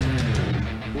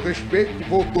do respeito,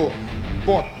 voltou.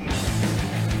 Ponto.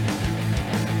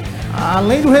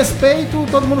 Além do respeito,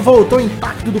 todo mundo voltou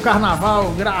intacto do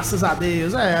carnaval, graças a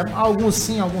Deus. Alguns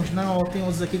sim, alguns não. Tem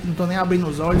outros aqui que não estão nem abrindo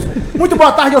os olhos. Muito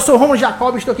boa tarde, eu sou o Rômulo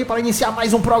Jacobi, estou aqui para iniciar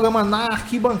mais um programa na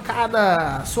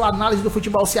Arquibancada. Sua análise do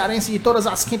futebol cearense de todas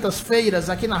as quintas-feiras,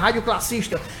 aqui na Rádio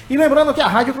Classista. E lembrando que a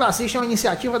Rádio Classista é uma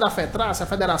iniciativa da FETRAS, a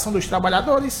Federação dos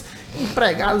Trabalhadores,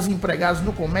 Empregados e Empregados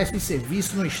no Comércio e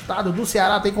Serviço no Estado do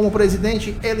Ceará. Tem como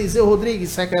presidente Eliseu Rodrigues,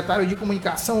 secretário de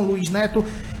Comunicação Luiz Neto,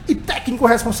 e técnico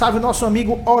responsável, nosso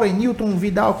amigo Orenilton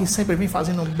Vidal, que sempre vem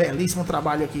fazendo um belíssimo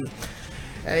trabalho aqui.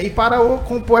 E para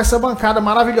compor essa bancada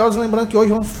maravilhosa, lembrando que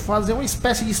hoje vamos fazer uma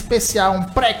espécie de especial, um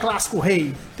pré-Clássico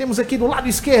Rei. Temos aqui do lado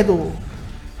esquerdo,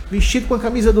 vestido com a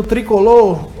camisa do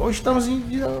Tricolor. Hoje estamos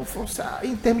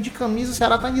em termos de camisa, o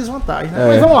Ceará está em desvantagem, né?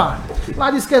 Mas vamos lá.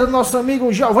 Lado esquerdo, nosso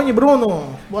amigo Giovanni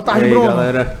Bruno. Boa tarde, Bruno.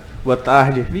 Galera, boa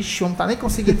tarde. Vixe, não tá nem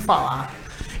conseguindo falar.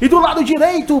 E do lado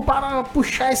direito, para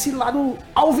puxar esse lado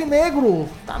alvinegro,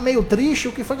 tá meio triste,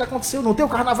 o que foi que aconteceu no teu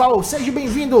carnaval? Seja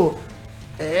bem-vindo,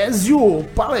 Ezio,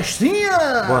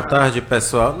 Palestrinha! Boa tarde,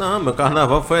 pessoal. Não, meu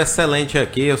carnaval foi excelente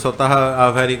aqui, eu só tava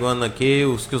averiguando aqui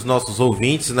os nossos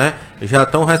ouvintes, né, já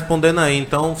estão respondendo aí,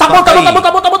 então... Tá bom.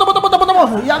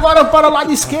 E agora para o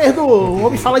lado esquerdo, o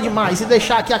homem fala demais, se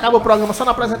deixar aqui acaba o programa só na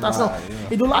apresentação.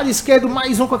 E do lado esquerdo,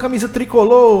 mais um com a camisa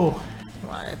tricolor.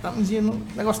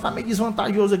 O negócio tá meio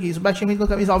desvantajoso aqui. O Betinho com a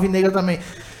camisa alvinegra também.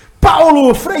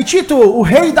 Paulo, Frei, Tito, o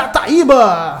rei da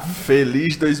Taíba.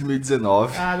 Feliz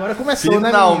 2019. Agora começou,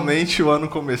 Finalmente o ano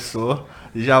começou.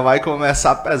 E já vai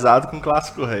começar pesado com o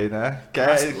Clássico Rei, né? Que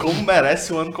é como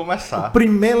merece o ano começar.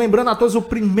 Lembrando a todos, o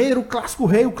primeiro Clássico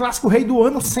Rei, o Clássico Rei do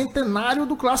ano centenário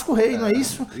do Clássico Rei, não é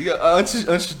isso? E antes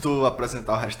de tu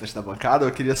apresentar o restante da bancada,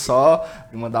 eu queria só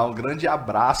mandar um grande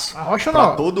abraço pra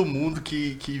todo mundo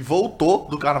que voltou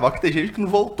do carnaval, que tem gente que não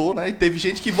voltou, né? E teve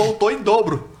gente que voltou em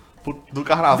dobro do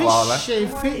carnaval, vixe,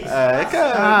 né?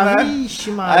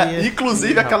 Vixe, Maria.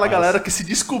 Inclusive aquela galera que se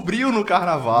descobriu no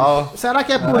carnaval. Será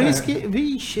que é por isso que...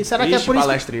 Vixe, será que é por isso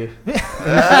Palestrinha.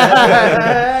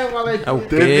 É o quê?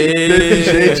 Teve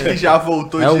gente que já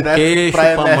voltou direto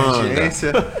pra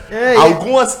emergência.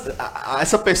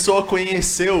 Essa pessoa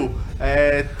conheceu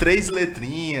 3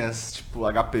 letrinhas,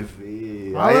 tipo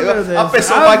HPV. Aí a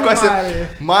pessoa vai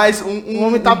conhecer mais um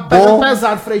homem tá bom,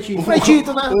 pesado, Frei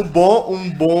Tito, né? Um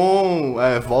bom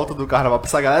volta do carnaval pra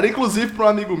essa galera. Inclusive pra um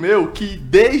amigo meu que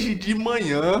desde de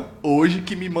manhã, hoje,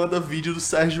 que me manda vídeo do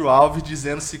Sérgio Alves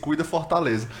dizendo se cuida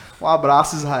Fortaleza. Um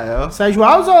abraço, Israel. Sérgio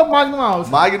Alves ou Magno Alves?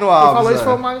 Magno Alves. Quem falou isso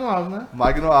foi o Magno Alves, né?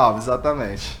 Magno Alves,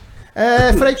 exatamente.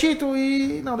 Frei Tito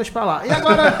e... Não, deixa pra lá. E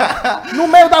agora, no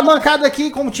meio da bancada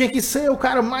aqui, como tinha que ser, o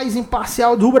cara mais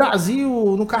imparcial do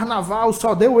Brasil no carnaval,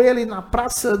 só deu ele na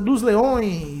Praça dos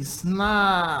Leões,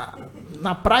 na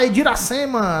Praia de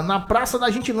Iracema, na Praça da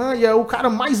Gentilândia, o cara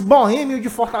mais boêmio de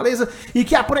Fortaleza e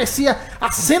que aprecia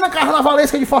a cena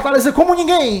carnavalesca de Fortaleza como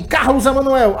ninguém. Carlos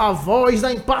Emanuel, a voz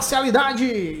da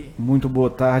imparcialidade. Muito boa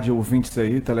tarde, ouvintes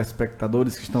aí,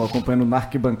 telespectadores que estão acompanhando na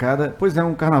Arquibancada. Pois é,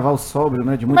 um carnaval sóbrio,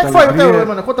 né, de muita alegria. Como é que foi o teu,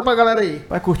 mano? Conta pra galera aí.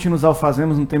 Vai curtindo os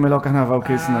alfazemas, não tem melhor carnaval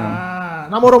que esse, não.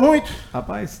 Namorou muito?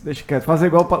 Rapaz, deixa quieto. Fazer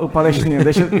igual o Palestrinha,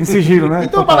 deixa em sigilo, né?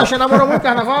 Então, Palestrinha, namorou muito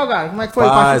carnaval, cara? Como é que foi?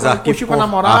 Curtiu com a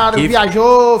namorada, arquivo,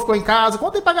 viajou, ficou em casa?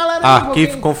 Conta aí pra galera aí.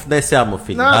 Arquivo confidencial, meu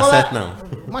filho. Não dá certo, não.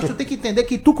 Mas tu tem que entender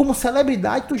que tu, como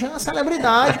celebridade, tu já é uma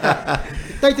celebridade, cara.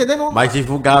 Tá entendendo? Mas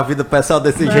divulgar a vida pessoal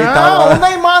desse jeito... Não, o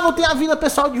Neymar não tem a vida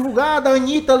pessoal divulgada, a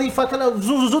Anitta ali, faz aquela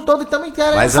zuzuzu todo e também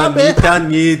queremos saber. Mas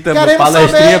Anitta,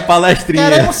 Palestrinha.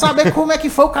 Queremos saber como é que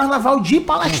foi o carnaval de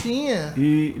Palestrinha.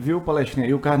 E, viu, Palestrinha?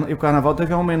 E o carnaval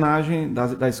teve uma homenagem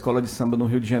da escola de samba no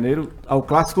Rio de Janeiro ao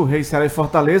Clássico Rei Ceará e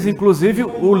Fortaleza. Inclusive,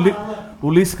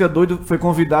 o Lisca doido foi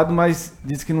convidado, mas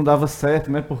disse que não dava certo,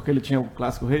 né? Porque ele tinha o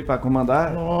Clássico Rei para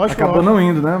comandar. Acabou não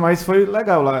indo, né? Mas foi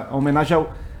legal lá, a homenagem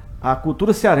à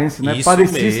cultura cearense, né? Padre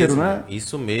Cícero, né?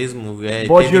 Isso mesmo. Teve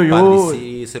Padre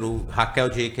Cícero, Raquel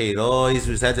de Queiroz,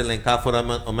 José de Alencar foram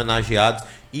homenageados.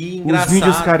 E engraçado, os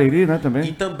vídeos Cariri, né, também.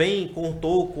 E também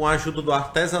contou com a ajuda do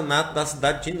artesanato da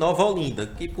cidade de Nova Olinda,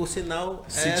 que por sinal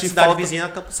é a cidade vizinha a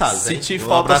Campos Salles.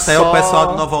 Um abraço aí ao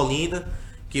pessoal de Nova Olinda,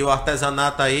 que o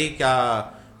artesanato aí,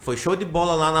 foi show de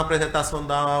bola lá na apresentação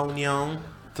da União,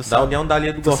 da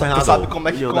Ilha do Governador. Tu sabe como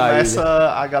é que começa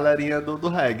a galerinha do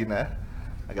reggae, né?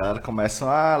 A galera começa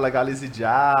a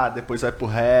legalizar, depois vai pro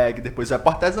reggae, depois vai pro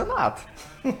artesanato.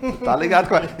 Tá ligado?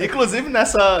 Inclusive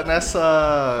nessa...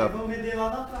 Vamos vender lá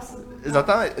na praça do...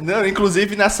 Exatamente. Não,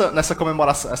 inclusive nessa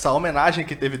comemoração, essa homenagem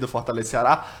que teve do Fortaleza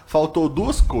Ceará, faltou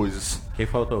 2 coisas. Quem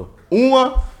faltou?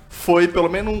 Uma foi pelo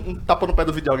menos um tapa no pé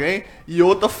do vídeo de alguém, e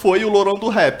outra foi o lourão do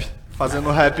rap.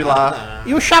 Fazendo rap lá.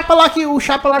 E o chapa lá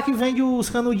que vende os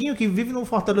canudinhos, que vive no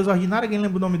Fortaleza Ordinário, quem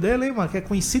lembra o nome dele, hein, mano? Que é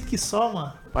conhecido que só,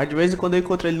 mano. Mas de vez em quando eu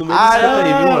encontro ele no meio do centro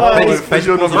aí, viu, mano?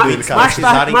 Pede o nome dele, cara.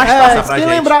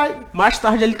 Mais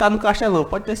tarde ele tá no Castelão,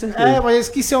 pode ter certeza. Mas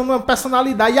esqueci o nome,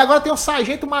 personalidade. E agora tem o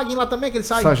Sargento Maguinho lá também, aquele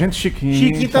Sargento Chiquinho.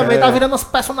 Chiquinho também, tá virando as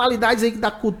personalidades aí da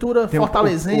cultura tem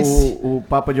fortalezense. O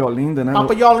Papa de Olinda, né?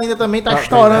 Papa de Olinda também tá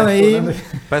estourando aí.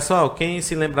 Pessoal, quem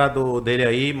se lembrar dele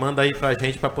aí, manda aí pra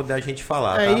gente, pra poder a gente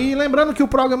falar, tá? E lembrando que o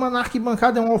programa na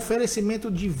Arquibancada é um oferecimento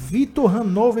de Vitor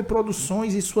Hanover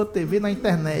Produções e sua TV na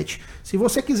internet. Se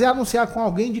você quiser anunciar com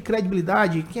alguém de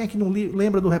credibilidade, quem é que não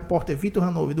lembra do repórter Vitor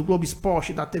Hanover, do Globo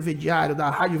Esporte, da TV Diário, da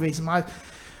Rádio Vez Mais?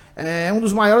 É um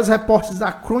dos maiores repórteres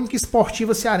da crônica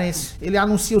esportiva cearense. Ele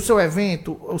anuncia o seu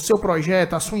evento, o seu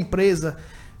projeto, a sua empresa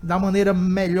da maneira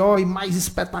melhor e mais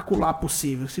espetacular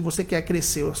possível. Se você quer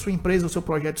crescer a sua empresa, o seu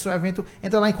projeto, o seu evento,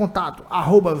 entra lá em contato,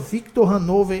 @Victor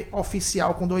Hanover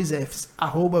Oficial com 2 Fs,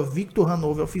 @Victor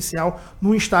Hanover Oficial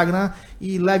no Instagram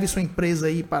e leve sua empresa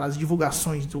aí para as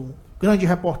divulgações do grande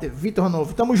repórter Vitor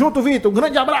Hanover. Tamo junto, Vitor. Um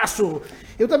grande abraço.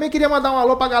 Eu também queria mandar um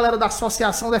alô pra galera da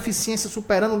Associação da Eficiência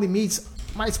Superando Limites,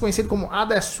 mais conhecido como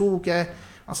ADESU, que é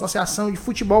uma associação de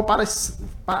futebol para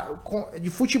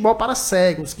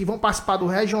cegos, que vão participar do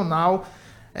Regional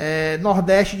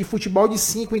Nordeste de Futebol de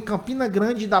 5 em Campina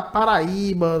Grande da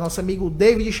Paraíba. Nosso amigo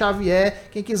David Xavier.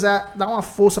 Quem quiser dar uma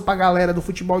força pra galera do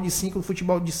futebol de 5, do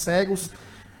futebol de cegos,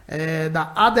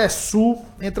 da ADESU,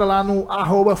 entra lá no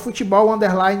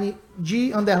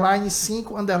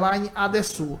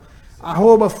 @futebol_5_ADESU,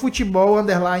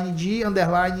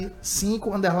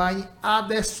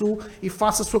 @futebol_5_ADESU, e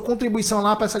faça sua contribuição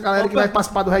lá para essa galera que vai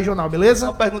participar do regional, beleza?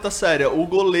 Uma pergunta séria, o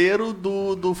goleiro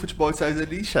do futebol de César,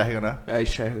 ele enxerga, né?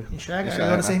 Enxerga.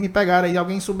 Agora né? vocês me pegaram aí,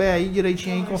 alguém souber aí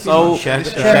direitinho aí, confirma. Só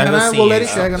enxerga, né? O goleiro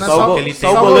enxerga, né? Só o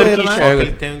goleiro, né?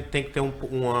 Ele tem que ter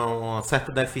uma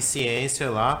certa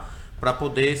deficiência lá pra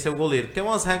poder ser o goleiro. Tem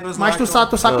umas regras lá. Mas tu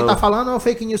sabe que tá falando ou é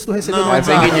fake news que tu recebeu? Não, é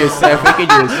fake news.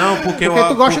 Não, porque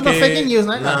tu gosta da fake news,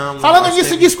 né? Não, falando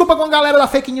nisso, desculpa com a galera da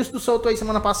fake news que tu soltou aí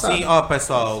semana passada. Sim,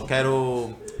 pessoal,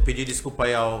 quero pedir desculpa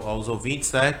aí aos ouvintes,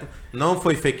 certo? Não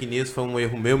foi fake news, foi um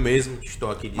erro meu mesmo,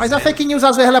 estou aqui dizendo. Mas a fake news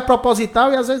às vezes ela é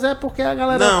proposital e às vezes é porque a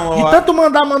galera não, tanto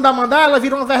mandar, ela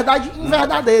vira uma verdade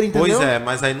inverdadeira, entendeu? Pois é,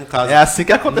 mas aí no caso... É assim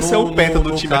que aconteceu o penta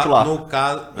do time lá. No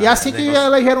caso... E assim que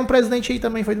elegeram um presidente aí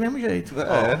também, foi do mesmo jeito.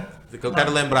 Eu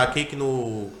quero lembrar aqui que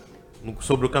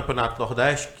sobre o Campeonato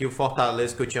Nordeste, que o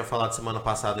Fortaleza, que eu tinha falado semana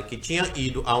passada, que tinha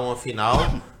ido a uma final,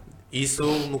 isso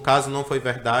no caso não foi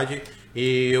verdade,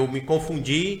 e eu me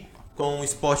confundi com o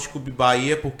Esporte Clube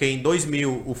Bahia, porque em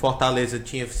 2000 o Fortaleza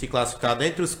tinha se classificado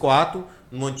entre os 4,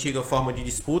 numa antiga forma de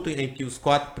disputa, em que os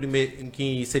 4 primeiros, em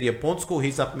que seria pontos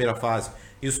corridos na primeira fase,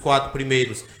 e os 4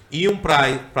 primeiros iam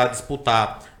para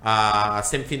disputar a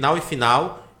semifinal e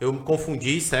final. Eu me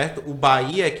confundi, certo? O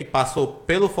Bahia é que passou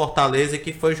pelo Fortaleza e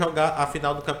que foi jogar a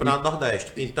final do Campeonato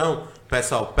Nordeste. Então,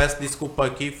 pessoal, peço desculpa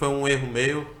aqui, foi um erro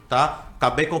meu, tá?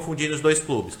 Acabei confundindo os dois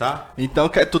clubes, tá? Então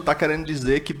tu tá querendo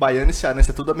dizer que baiano e cearense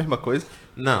é tudo a mesma coisa?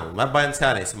 Não é baiano e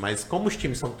cearense, mas como os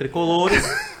times são tricolores,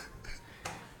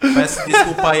 peço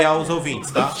desculpa aí aos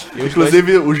ouvintes, tá?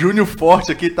 Inclusive, o Júnior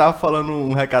Forte aqui tá falando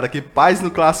um recado aqui. Paz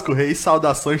no Clássico Rei,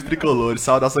 saudações tricolores.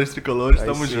 Saudações tricolores,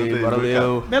 tamo junto aí.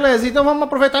 Valeu. Beleza, então vamos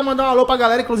aproveitar e mandar um alô pra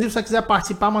galera. Inclusive, se você quiser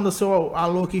participar, manda seu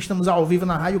alô aqui. Estamos ao vivo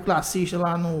na Rádio Classista,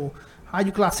 lá no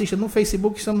Rádio Classista no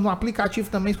Facebook. Estamos no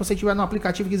aplicativo também. Se você tiver no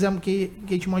aplicativo e quiser que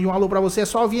a gente mande um alô pra você, é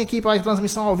só vir aqui para a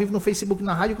transmissão ao vivo no Facebook,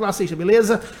 na Rádio Classista,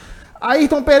 beleza?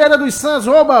 Ayrton Pereira dos Santos,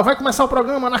 oba, vai começar o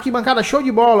programa na Arquibancada, show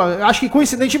de bola. Acho que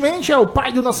coincidentemente é o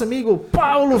pai do nosso amigo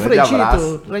Paulo, Frei.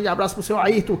 Grande abraço pro seu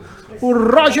Ayrton. O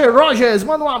Roger Rogers,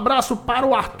 manda um abraço para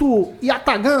o Arthur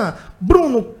Yatagan,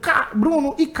 Bruno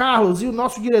e Carlos, e o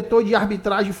nosso diretor de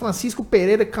arbitragem, Francisco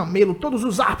Pereira Camelo, todos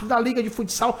os árbitros da Liga de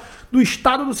Futsal do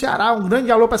Estado do Ceará. Um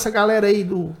grande alô para essa galera aí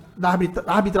da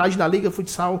arbitragem da Liga de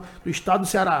Futsal do Estado do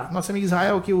Ceará. Nosso amigo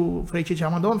Israel, que o Frei Tito já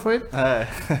mandou, não foi?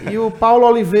 E o Paulo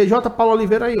Oliveira, Paulo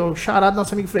Oliveira aí, ó, o charado do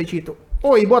nosso amigo Frei Tito.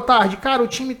 Oi, boa tarde. Cara, o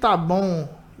time tá bom.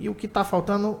 E o que tá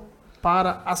faltando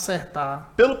para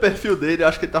acertar? Pelo perfil dele,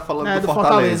 acho que ele tá falando do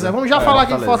Fortaleza. Vamos já falar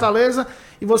aqui de Fortaleza.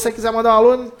 E você quiser mandar um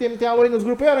alô, tem alô aí nos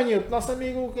grupos. E Aranildo, nosso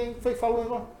amigo, quem foi que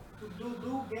falou?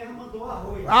 Dudu Guerra mandou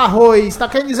arroz. Arroz. Tá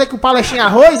querendo dizer que o Palestrinha é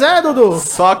arroz, Dudu?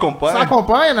 Só acompanha? Só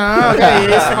acompanha? Não, que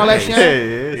é isso.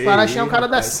 Palestrinha é um cara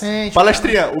decente.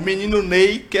 Palestrinha, o menino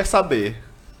Ney quer saber.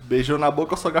 Beijou na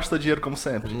boca ou só gastou dinheiro como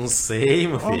sempre? Não sei,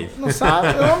 meu filho. Não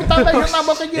sabe? O homem tá beijando na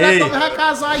boca direto, o homem vai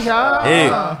casar já. Ei,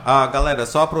 galera,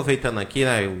 só aproveitando aqui,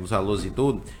 né, os alôs e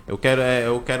tudo, eu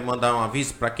quero mandar um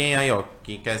aviso pra quem aí, ó,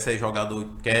 que quer ser jogador,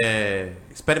 quer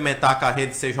experimentar a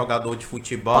carreira de ser jogador de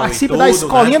futebol. Participa e tudo, da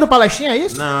escolinha, né? do Palestrinha, é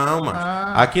isso? Não, mano.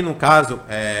 Aqui no caso,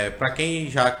 pra quem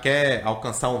já quer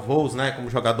alcançar um voo, né, como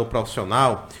jogador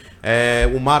profissional,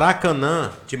 o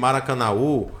Maracanã de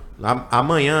Maracanaú,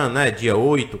 amanhã, né, dia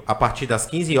 8, a partir das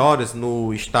 15 horas,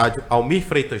 no estádio Almir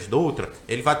Freitas Dutra,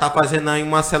 ele vai estar fazendo aí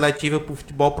uma seletiva para o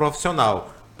futebol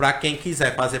profissional. Para quem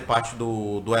quiser fazer parte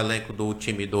do elenco do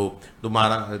time do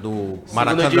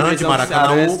Maracanã, de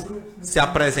Maracanaú, se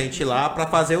apresente lá para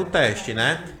fazer o teste,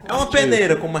 né? É uma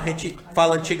peneira, como a gente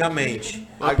fala antigamente.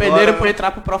 Uma peneira para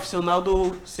entrar pro profissional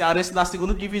do Cearense da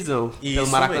segunda divisão, pelo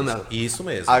Maracanã. Mesmo, isso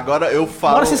mesmo. Agora eu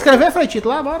falo... Bora se inscrever, Frei, Tito,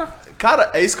 lá, bora. Cara,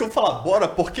 é isso que eu vou falar, bora,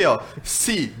 porque, ó,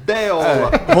 se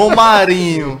Deola,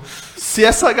 Romarinho, se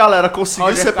essa galera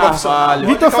conseguir ser profissional...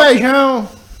 Vitor Feijão...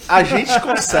 A gente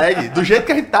consegue, do jeito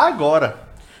que a gente tá agora.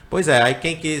 Pois é, aí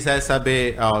quem quiser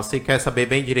saber, ó, se quer saber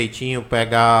bem direitinho,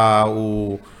 pegar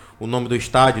o nome do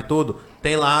estádio e tudo,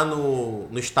 tem lá no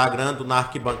Instagram do Na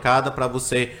Arquibancada pra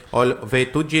você ver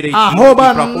tudo direitinho.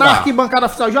 Arroba Na Arquibancada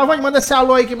Oficial. Giovanni, manda esse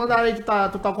alô aí que mandaram aí, tu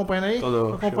tá acompanhando aí?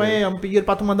 Tô acompanhei, me pediram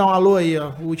pra tu mandar um alô aí,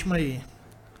 ó, o último aí.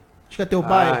 Acho que é teu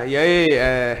pai. E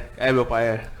aí, meu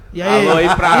pai, E aí? Alô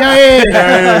aí pra... E aí?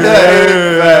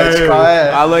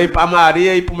 Alô aí pra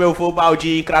Maria e pro meu vô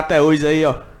Baldi em Crateús aí,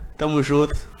 ó. Tamo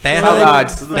junto.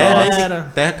 Saudades, tudo bem?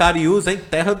 Terra Cariús, hein?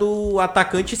 Terra do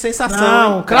atacante sensação.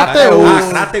 Não, Crateús.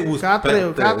 Crateús.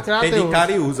 Tem de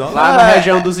Cariús, ó. Lá na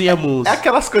região dos Inhamuns. É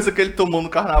aquelas coisas que ele tomou no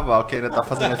carnaval, que ainda tá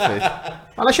fazendo efeito.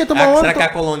 Palestrinha tomou onda. Será que é a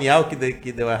Colonial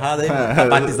que deu errado aí? Tá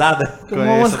batizada?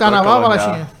 Tomou 11 carnaval,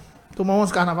 Palestrinha? Tomou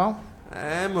 11 carnaval?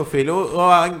 É, meu filho,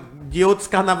 de outros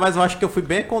carnavais eu acho que eu fui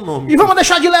bem econômico. E vamos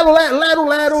deixar de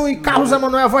Lero e Carlos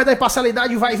Emanuel, a voz da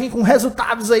imparcialidade, vai vir com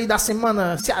resultados aí da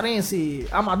semana cearense,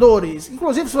 amadores.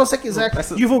 Inclusive, se você quiser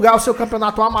divulgar o seu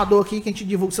campeonato amador aqui, que a gente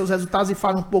divulga seus resultados e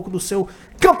fala um pouco do seu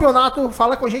campeonato,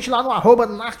 fala com a gente lá no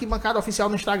 @Na Arquibancada Oficial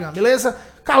no Instagram, beleza?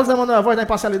 Carlos Emanuel, a voz da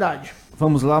imparcialidade.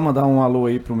 Vamos lá mandar um alô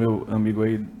aí pro meu amigo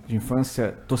aí de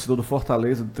infância, torcedor do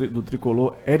Fortaleza, do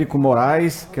Tricolor, Érico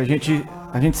Moraes, que a gente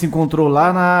se encontrou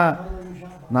lá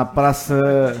na Praça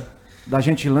da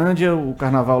Gentilândia, o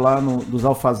carnaval lá dos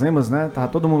Alfazemas, né? Tava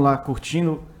todo mundo lá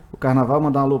curtindo o carnaval,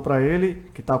 mandar um alô pra ele,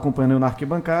 que tá acompanhando na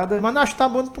arquibancada. Mas acho que tá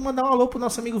bom tu mandar um alô pro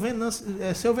nosso amigo Venâncio,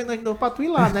 seu Venâncio, pra tu ir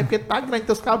lá, né? Porque tá grande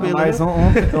teus cabelos. Mas né?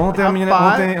 ontem a menina,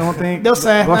 ontem deu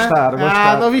certo, gostaram.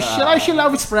 não estilo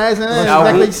Elvis Presley, né?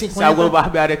 Década de 50. Se alguma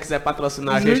barbearia quiser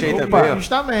patrocinar a gente aí também, ó.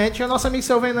 Justamente, o nosso amigo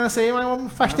seu Venâncio aí,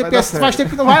 mas faz tempo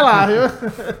que não vai lá, viu?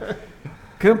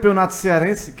 Campeonato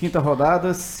Cearense, quinta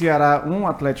rodada, Ceará 1,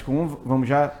 Atlético 1, vamos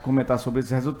já comentar sobre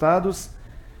esses resultados.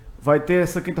 Vai ter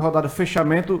essa quinta rodada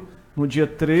fechamento no dia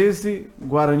 13,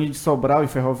 Guarani de Sobral e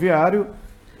Ferroviário.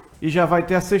 E já vai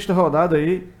ter a sexta rodada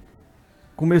aí.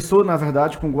 Começou, na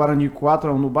verdade, com o Guarani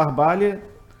 4-1 no Barbalha.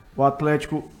 O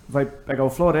Atlético vai pegar o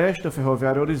Floresta,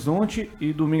 Ferroviário Horizonte.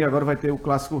 E domingo agora vai ter o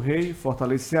Clássico Rei,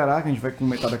 Fortaleza e Ceará, que a gente vai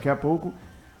comentar daqui a pouco.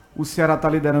 O Ceará está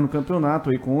liderando o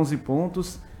campeonato aí com 11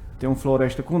 pontos. Tem um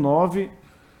Floresta com 9.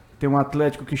 Tem um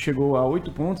Atlético que chegou a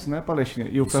 8 pontos, né, Palestrinha?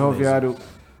 E o isso Ferroviário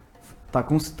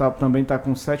também está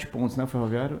com 7 pontos, né, o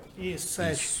Ferroviário? Isso,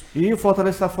 7. E o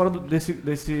Fortaleza está fora desse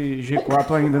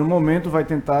G4 ainda no momento. Vai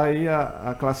tentar aí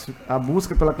a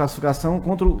busca pela classificação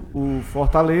contra o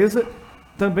Fortaleza.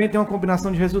 Também tem uma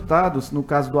combinação de resultados, no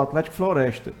caso do Atlético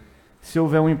Floresta. Se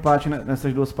houver um empate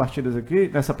nessas duas partidas aqui,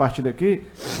 nessa partida aqui,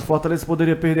 o Fortaleza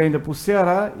poderia perder ainda para o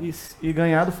Ceará e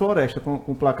ganhar do Floresta, com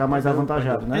o placar mais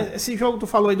avantajado, né? Esse jogo tu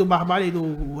falou aí do Barbalha e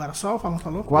do Araçol,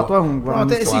 falou? 4-1.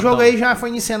 Pronto, esse jogo aí já foi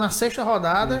iniciando a sexta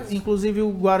rodada, inclusive o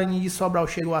Guarani de Sobral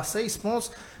chegou a 6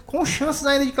 pontos, com chances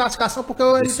ainda de classificação, porque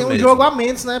ele tem um jogo a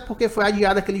menos, né? Porque foi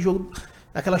adiado aquele jogo,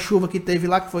 aquela chuva que teve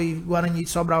lá, que foi Guarani de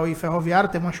Sobral e Ferroviário,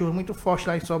 teve uma chuva muito forte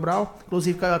lá em Sobral,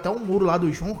 inclusive caiu até um muro lá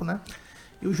do Junco, né?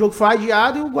 E o jogo foi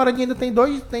adiado e o Guarani ainda tem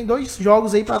dois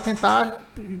jogos aí pra tentar.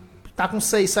 Tá com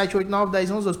 6, 7, 8, 9,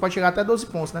 10, 11, 12. Pode chegar até 12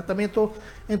 pontos, né? Também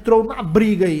entrou na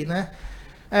briga aí, né?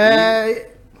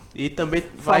 E também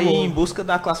vai em busca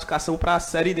da classificação pra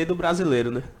Série D do Brasileiro,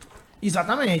 né?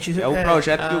 Exatamente. É o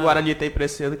projeto que o Guarani tem pra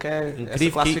esse ano, que é essa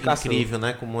classificação. Incrível,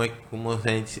 né? Como a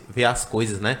gente vê as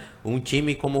coisas, né? Um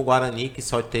time como o Guarani, que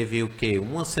só teve o quê?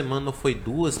 Uma semana ou foi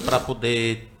 2 pra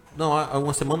poder... Não,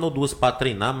 uma semana ou 2 para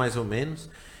treinar, mais ou menos.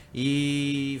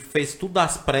 e fez tudo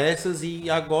às pressas e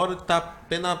agora tá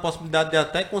tendo a possibilidade de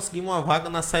até conseguir uma vaga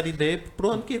na Série D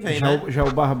pro ano que vem, já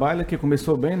o Barbalha, que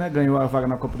começou bem, né? Ganhou a vaga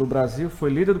na Copa do Brasil, foi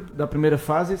líder da primeira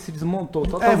fase e se desmontou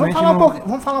totalmente.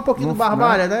 Vamos falar um pouquinho do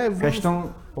Barbalha, né?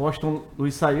 Questão, o Washington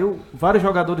Luiz saiu, vários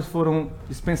jogadores foram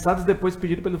dispensados e depois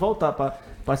pediram para ele voltar para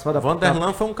participar da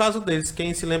Vanderlan foi um caso deles.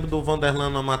 Quem se lembra do Vanderlan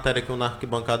na matéria que o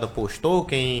Arquibancada postou,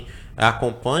 quem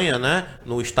acompanha, né,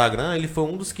 no Instagram, ele foi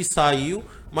um dos que saiu,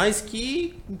 mas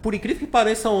que, por incrível que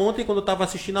pareça, ontem, quando eu tava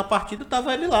assistindo a partida,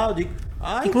 tava ele lá. Eu digo,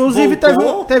 inclusive,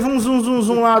 teve um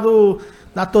zoom lá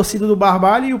da torcida do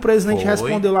Barbalho e o presidente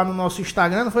respondeu lá no nosso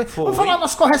Instagram, não foi? Vamos falar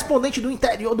nosso correspondente do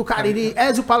interior do Cariri,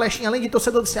 Ezio Palestrinha, além de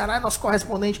torcedor do Ceará, é nosso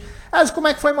correspondente. Ezio, como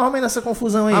é que foi mais ou menos essa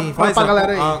confusão aí? Rapaz, fala pra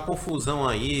galera aí. A confusão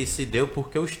aí se deu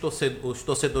porque os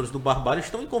torcedores do Barbalho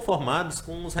estão inconformados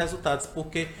com os resultados,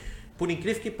 porque, por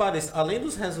incrível que pareça, além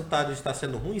dos resultados estar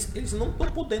sendo ruins, eles não estão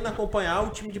podendo acompanhar o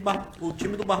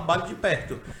time do Barbalho de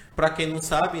perto. Para quem não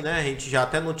sabe, né, a gente já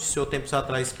até noticiou tempos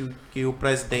atrás que o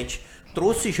presidente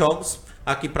trouxe jogos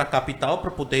aqui para a capital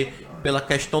para poder, pela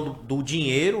questão do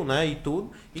dinheiro, né, e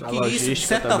tudo, e que isso, de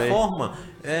certa forma,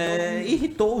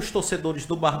 irritou os torcedores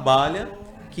do Barbalha,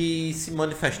 que se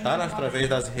manifestaram através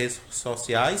das redes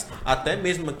sociais, até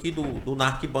mesmo aqui na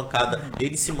Arquibancada,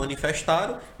 eles se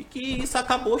manifestaram, e que isso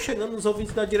acabou chegando nos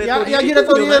ouvidos da diretoria. E a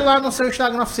diretoria, né, lá no seu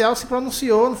Instagram oficial se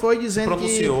pronunciou, não foi? Dizendo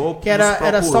que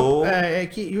era só...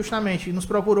 que justamente nos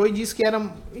procurou e disse que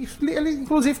era... Ele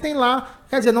inclusive tem lá,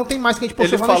 quer dizer, não tem mais que a gente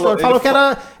postou na história. Falou que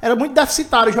era muito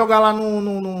deficitário jogar lá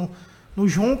no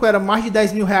Junco, era mais de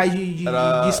 10 mil reais de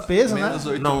despesa, né? Menos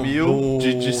 8 mil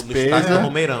de despesa. No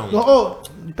Romeirão.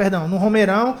 No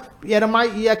Romeirão.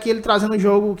 E aqui ele trazendo o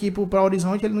jogo aqui pra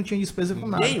Horizonte, ele não tinha despesa com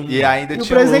nada. E ainda o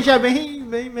presidente é bem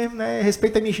mesmo, né?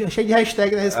 Respeita a minha, cheio de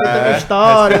hashtag, né? Respeita a minha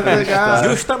história. Tá.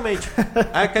 Justamente.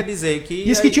 Aí quer dizer que...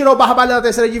 Disse que tirou o Barbalho da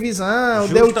terceira divisão,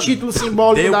 deu o título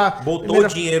simbólico botou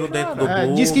dinheiro dentro do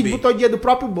clube. Disse que botou dinheiro do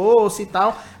próprio bolso e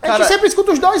tal. A gente sempre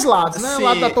escuta os dois lados, né? O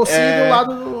lado da torcida e o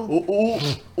lado do...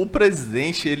 O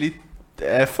presidente, ele...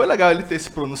 foi legal ele ter se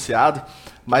pronunciado,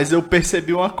 mas eu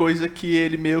percebi uma coisa que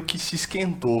ele meio que se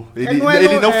esquentou.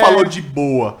 Ele não falou de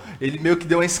boa. Ele meio que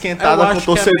deu uma esquentada com o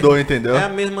torcedor, entendeu? É a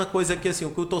mesma coisa que assim,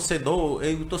 o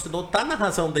torcedor tá na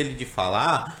razão dele de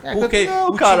falar, porque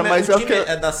o time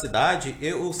é da cidade.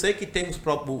 Eu sei que temos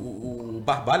o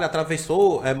Barbalho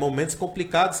atravessou momentos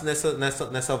complicados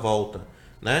nessa volta,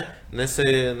 né?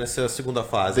 Nessa segunda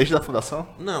fase. Desde a fundação?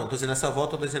 Não, tô dizendo nessa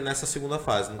volta, tô dizendo nessa segunda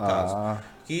fase, no caso.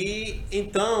 Que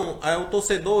então o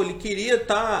torcedor ele queria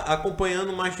estar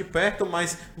acompanhando mais de perto,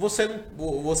 mas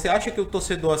você acha que o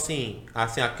torcedor assim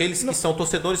aqueles que são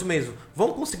torcedores mesmo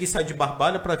vão conseguir sair de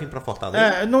Barbalha para vir para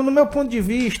Fortaleza? No meu ponto de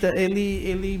vista,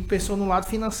 ele pensou no lado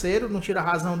financeiro, não tira a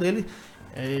razão dele.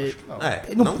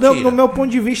 No meu ponto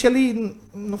de vista, ele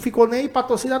não ficou nem pra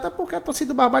torcida, até porque a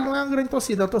torcida do Barbalho não é uma grande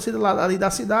torcida, é uma torcida lá ali da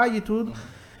cidade e tudo.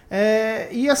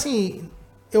 E assim,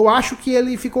 eu acho que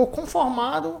ele ficou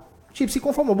conformado, se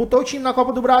conformou, botou o time na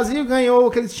Copa do Brasil, ganhou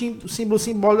aquele símbolo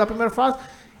simbólico da primeira fase,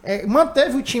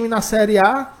 manteve o time na Série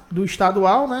A do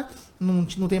estadual, né?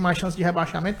 Não tem mais chance de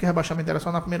rebaixamento, porque o rebaixamento era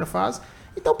só na primeira fase.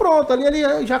 Então pronto, ali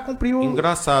ele já cumpriu.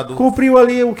 Engraçado. Cumpriu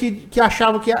ali o que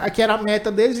achava que era a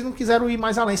meta deles e não quiseram ir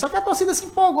mais além. Só que a torcida se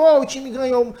empolgou, o time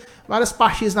ganhou várias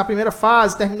partidas na primeira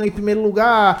fase, terminou em primeiro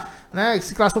lugar, né?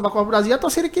 Se classificou para a Copa do Brasil. A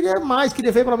torcida queria mais,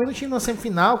 queria ver pelo menos o time na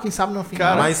semifinal, quem sabe na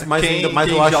final. Cara, quem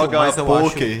joga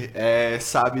poker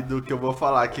sabe do que eu vou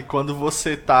falar, que quando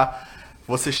você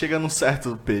chega num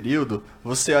certo período,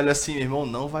 você olha assim, meu irmão,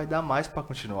 não vai dar mais pra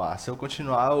continuar. Se eu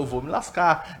continuar, eu vou me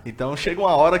lascar. Então chega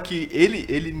uma hora que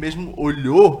ele mesmo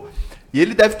olhou e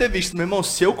ele deve ter visto, meu irmão,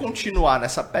 se eu continuar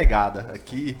nessa pegada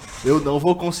aqui, eu não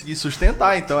vou conseguir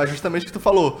sustentar. Então é justamente o que tu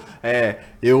falou.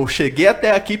 Eu cheguei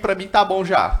até aqui, pra mim tá bom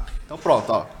já. Então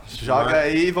pronto, ó. Joga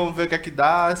aí, vamos ver o que é que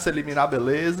dá, se eliminar,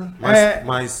 beleza.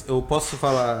 Mas eu posso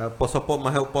falar,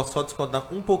 mas eu posso só discordar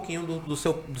um pouquinho do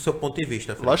seu ponto de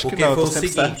vista. Frei. Lógico que não, foi o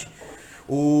seguinte,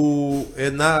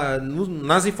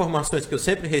 nas informações que eu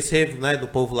sempre recebo, né, do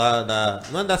povo lá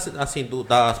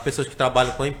das pessoas que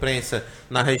trabalham com a imprensa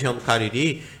na região do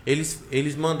Cariri,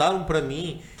 eles mandaram para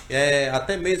mim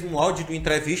até mesmo um áudio de uma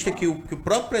entrevista que o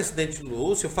próprio presidente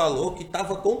Lúcio falou que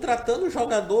estava contratando o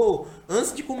jogador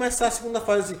antes de começar a segunda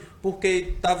fase,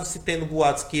 porque estava se tendo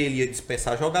boatos que ele ia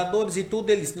dispensar jogadores e tudo.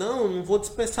 Eles, não vou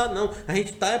dispensar não, a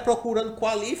gente está procurando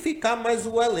qualificar mais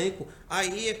o elenco.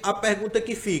 Aí a pergunta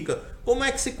que fica, como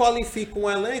é que se qualifica um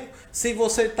elenco se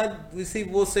você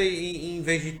em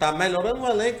vez de estar melhorando o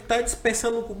elenco, está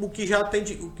dispensando o que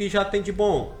já tem de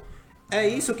bom? É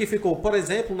isso que ficou. Por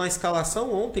exemplo, na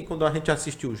escalação ontem, quando a gente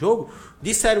assistiu o jogo,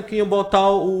 disseram que iam botar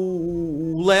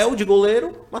o Léo de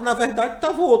goleiro, mas na verdade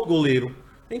tava o outro goleiro.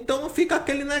 Então fica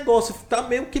aquele negócio, tá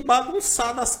meio que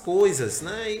bagunçado as coisas,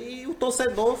 né? E o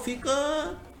torcedor fica...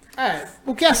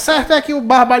 O que é certo é que o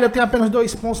Barbalha tem apenas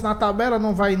 2 pontos na tabela,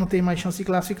 não tem mais chance de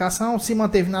classificação, se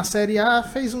manteve na Série A,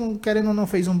 querendo ou não,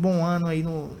 fez um bom ano aí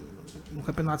no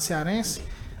Campeonato Cearense.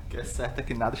 O que é certo é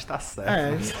que nada está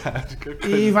certo.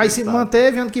 E vai se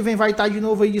manter, ano que vem vai estar de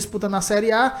novo aí disputando a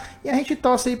Série A. E a gente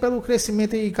torce aí pelo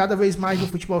crescimento aí cada vez mais do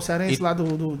futebol cearense, lá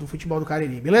do futebol do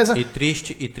Cariri, beleza? E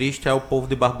triste é o povo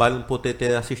de Barbalho não poder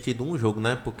ter assistido um jogo,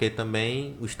 né? Porque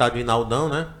também o estádio Inaldão,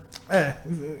 né?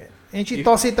 A gente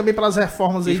torce aí também pelas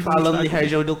reformas aí. E falando de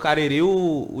região do Cariri,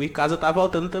 o Icasa tá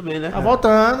voltando também, né? Tá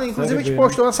voltando, inclusive a gente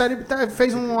postou a série,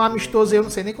 fez um amistoso aí, eu não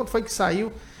sei nem quanto foi que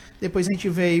saiu. Depois a gente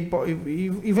vê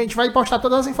e a gente vai postar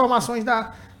todas as informações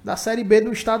da Série B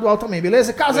do estadual também,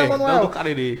 beleza? Casa Emanuel,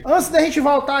 antes da gente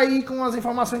voltar aí com as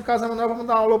informações de Casa Emanuel, vamos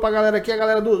dar um alô pra galera aqui, a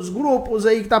galera dos grupos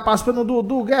aí que tá participando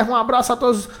do Guerra, um abraço a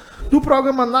todos do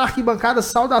programa na Arquibancada,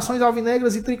 saudações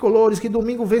alvinegras e tricolores, que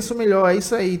domingo vença o melhor, é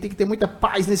isso aí, tem que ter muita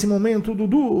paz nesse momento,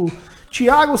 Dudu.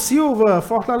 Thiago Silva,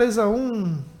 Fortaleza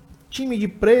 1, time de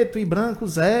preto e branco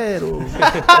 0.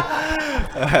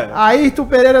 Ayrton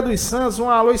Pereira dos Santos, um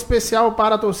alô especial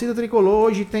para a torcida tricolor.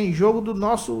 Hoje tem jogo do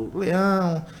nosso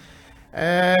Leão.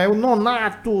 O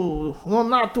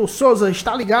Nonato Souza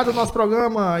está ligado no nosso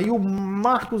programa. E o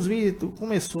Marcos Vitor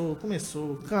começou.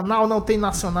 Canal não tem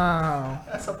nacional.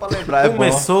 Só para lembrar,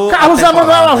 começou. Carlos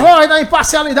Emanuel, a voz da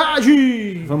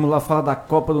imparcialidade. Vamos lá falar da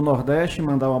Copa do Nordeste.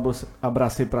 Mandar um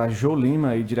abraço aí para Jô Lima,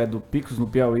 aí, direto do Picos, no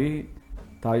Piauí.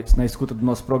 Tá na escuta do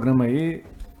nosso programa aí.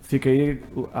 Fica aí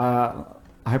a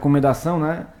recomendação,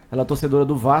 né? Ela é torcedora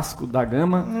do Vasco da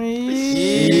Gama.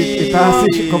 E tá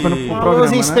acompanhando o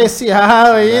programa, né?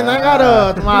 Especial aí, né,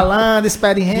 garoto? Malandro,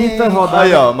 experiente. Quinta rodada.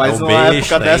 Aí, ó, mas uma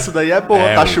época dessa daí é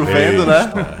boa. Tá chovendo,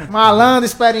 né? Malandro,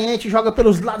 experiente, joga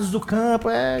pelos lados do campo.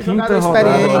 Jogador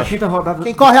experiente. Quinta rodada.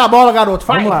 Quem corre a bola, garoto?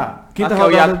 Vai. Vamos lá. Quinta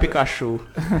rodada do Pikachu.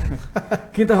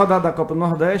 Quinta rodada da Copa do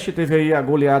Nordeste, teve aí a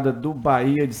goleada do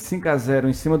Bahia de 5-0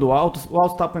 em cima do Altos. O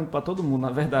Altos tá apanhando pra todo mundo, na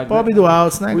verdade. Pobre, né? Do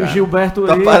Altos, né, cara? O Gilberto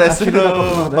tá aí, parecendo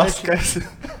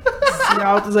Esse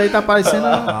Altos aí tá parecendo...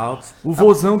 O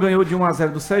Vozão ganhou de 1-0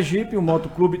 do Sergipe, o Moto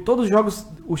Clube, todos os jogos,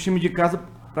 os times de casa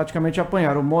praticamente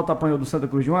apanharam. O Moto apanhou do Santa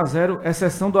Cruz de 1-0,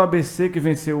 exceção do ABC, que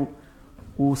venceu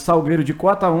o Salgueiro de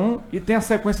 4-1. E tem a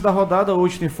sequência da rodada,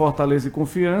 hoje tem Fortaleza e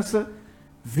Confiança,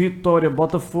 Vitória,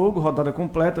 Botafogo, rodada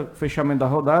completa, fechamento da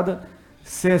rodada,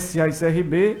 CSA e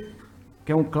CRB,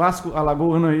 que é um clássico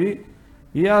alagoano aí,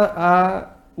 e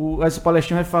esse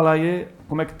Palestrinha vai falar aí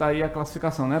como é que tá aí a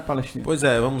classificação, né, Palestrinha? Pois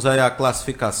é, vamos aí a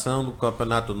classificação do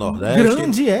Campeonato Nordeste.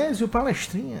 Grande Ezio,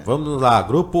 Palestrinha. Vamos lá,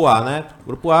 Grupo A, né?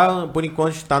 Grupo A, por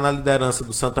enquanto, está na liderança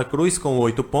do Santa Cruz com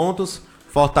 8 pontos.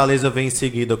 Fortaleza vem em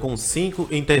seguida com 5.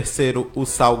 Em terceiro, o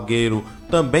Salgueiro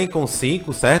também com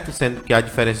 5, certo? Sendo que a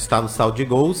diferença está no saldo de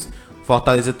gols.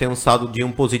 Fortaleza tem um saldo de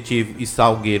 1 positivo e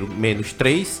Salgueiro menos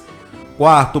 3.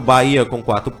 Quarto, Bahia com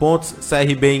 4 pontos.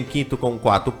 CRB em quinto com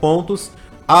 4 pontos.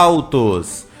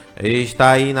 Altos está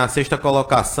aí na sexta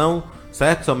colocação,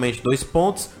 certo? Somente 2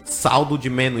 pontos. Saldo de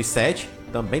menos 7.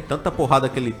 Também tanta porrada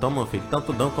que ele toma, filho.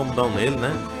 Tanto dão como dão nele,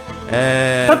 né?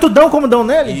 Tanto dão como dão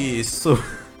nele? Isso.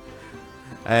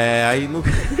 Aí no...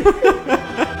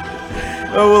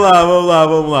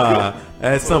 vamos lá.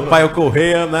 Sampaio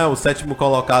Corrêa, né? O sétimo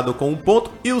colocado com 1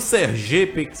 ponto. E o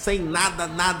Sergipe sem nada,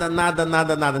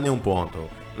 nenhum ponto,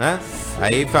 né?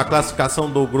 Aí foi a classificação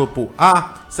do grupo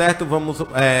A, certo? Vamos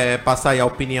passar aí a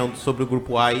opinião sobre o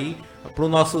grupo A aí. Para os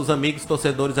nossos amigos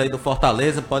torcedores aí do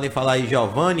Fortaleza, podem falar aí,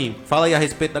 Giovanni. Fala aí a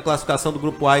respeito da classificação do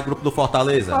grupo A e grupo do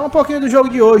Fortaleza. Fala um pouquinho do jogo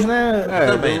de hoje, né?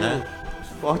 Também, né?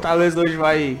 Fortaleza hoje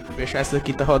vai fechar essa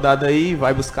quinta rodada aí,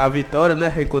 vai buscar a vitória, né?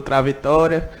 Reencontrar a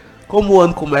vitória. Como o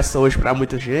ano começa hoje pra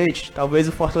muita gente, talvez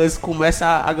o Fortaleza comece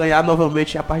a ganhar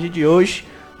novamente a partir de hoje,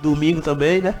 domingo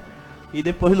também, né? E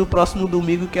depois no próximo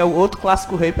domingo, que é o outro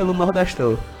Clássico Rei pelo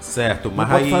Nordestão. Certo, mas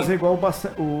pode aí... fazer igual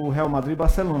o Real Madrid e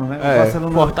Barcelona, né? O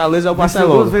Barcelona Fortaleza é o venceu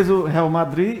Barcelona. 2 vezes o Real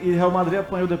Madrid e o Real Madrid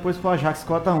apanhou depois pro Ajax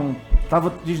 4-1.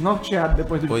 Tava desnorteado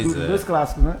depois dos 2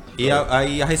 clássicos, né? E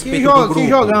aí a respeito do grupo. Que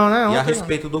jogão, né? E a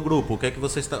respeito do grupo, o que é que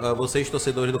vocês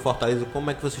torcedores do Fortaleza, como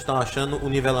é que vocês estão achando o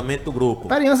nivelamento do grupo?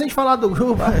 Pera aí, antes de falar do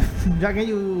grupo, já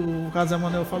que o Carlos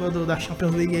Emanuel falou da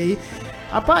Champions League aí.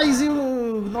 Rapaz, e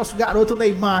o nosso garoto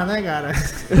Neymar, né, cara?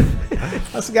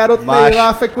 Nosso garoto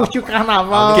Neymar foi curtir o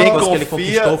carnaval. Quem que ele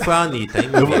conquistou foi a Anitta, hein?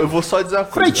 Eu vou só dizer uma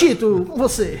coisa. Frei Tito, com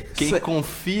você. Quem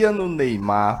confia no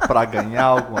Neymar pra ganhar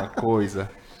alguma coisa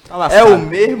é o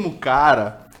mesmo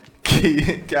cara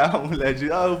que a mulher diz,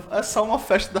 é só uma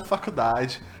festa da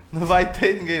faculdade, não vai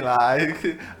ter ninguém lá,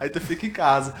 aí tu fica em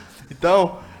casa.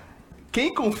 Então,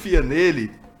 quem confia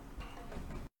nele,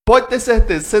 pode ter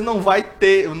certeza, você não vai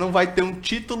ter um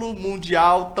título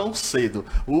mundial tão cedo.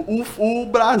 O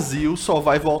Brasil só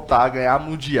vai voltar a ganhar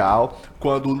mundial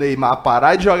quando o Neymar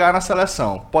parar de jogar na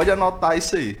seleção. Pode anotar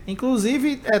isso aí.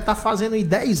 Inclusive, tá fazendo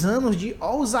 10 anos de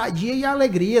ousadia e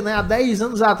alegria, né? Há 10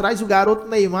 anos atrás, o garoto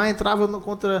Neymar entrava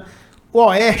contra o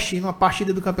Oeste, numa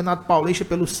partida do Campeonato Paulista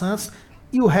pelo Santos,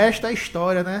 e o resto é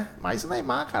história, né? Mas o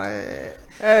Neymar, cara,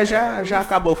 já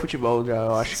acabou o futebol, já,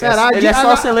 eu acho. Será? Ele é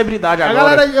só celebridade agora. A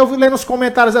galera, eu vi lendo nos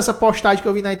comentários dessa postagem que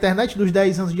eu vi na internet, dos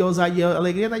 10 anos de ousadia e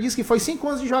alegria, né? Disse que foi 5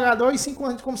 anos de jogador e 5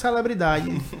 anos como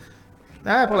celebridade.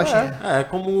 Palestrinha?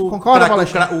 Como Concorda,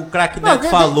 o craque Neto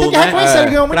falou, tem que reconhecer, ele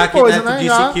ganhou muita coisa, Neto né?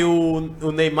 disse que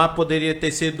o Neymar poderia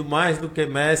ter sido mais do que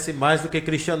Messi, mais do que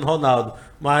Cristiano Ronaldo.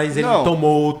 Mas ele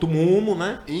tomou outro rumo,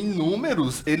 né? Em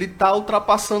números, ele tá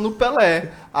ultrapassando o Pelé.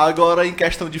 Agora, em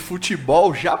questão de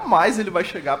futebol, jamais ele vai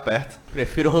chegar perto.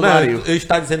 Prefiro o Romário. Eu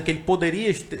está dizendo que ele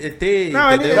poderia ter...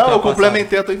 Não, eu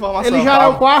complementei a tua informação. Ele já é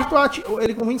o quarto,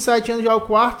 ele com 27 anos já é o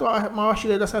quarto maior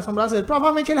artilheiro da seleção brasileira.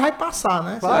 Provavelmente ele vai passar,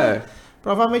 né?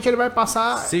 Provavelmente ele vai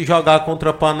passar... Se jogar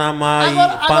contra Panamá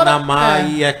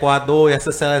e Equador e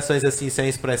essas seleções assim sem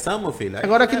expressão, meu filho.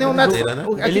 Agora que nem o Neto... Né?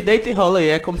 Ele deita e rola aí.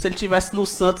 É como se ele estivesse no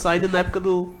Santos ainda na época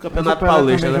do Campeonato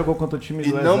Paulista. Ele jogou contra o time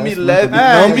do não me Exército,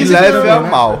 leve a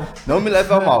mal. Não me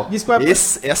leve a mal. Desculpa.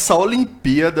 Essa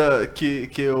Olimpíada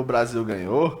que o Brasil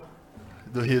ganhou,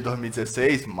 do Rio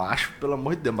 2016, macho, pelo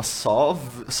amor de Deus, mas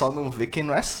só não vê quem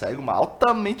não é cego, mano.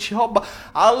 Altamente roubado.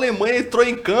 A Alemanha entrou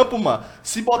em campo, mano.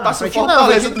 Se botasse o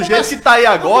Fortaleza do jeito que tá aí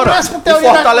agora, o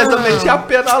Fortaleza metia a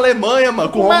pé na Alemanha, mano,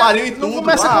 com o Romarinho e tudo. Não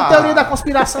começa com teoria da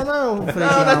conspiração, não, Frei.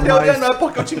 Não é teoria, não, é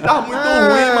porque o time tava muito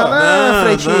ruim, mano. Não,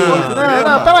 Frei.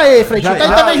 Não, pera aí, Frei.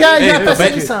 Aí também já é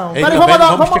perseguição. Peraí, vamos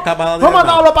mandar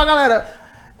um alô pra galera.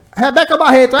 Rebeca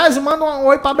Barreto, Ezio, manda um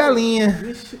oi pra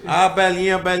Belinha. A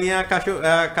Belinha é a cachorrinha.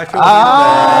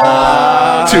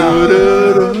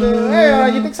 A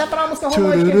gente tem que separar a música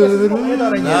romântica.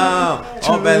 Não,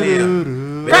 ó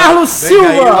Belinha. Carlos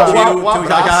Silva! O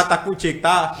já tá contigo,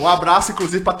 tá? Um abraço,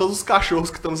 inclusive, pra todos os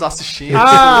cachorros que estão nos assistindo.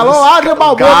 Alô, Adria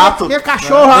Balboa, minha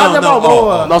cachorra, Adria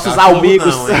Balboa. Nossos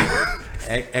amigos.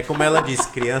 É como ela disse,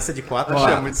 criança de 4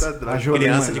 anos.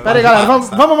 Criança de 4 Pera aí, galera,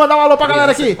 vamos mandar um alô pra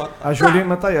galera aqui. A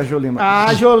Jolima tá aí, a Jolima.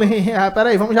 A Jolima, pera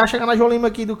aí, vamos já chegar na Jolima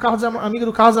aqui, amigo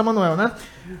do Carlos Emanuel, né?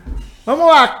 Vamos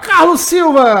lá, Carlos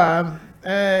Silva.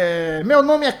 Meu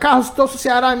nome é Carlos, torço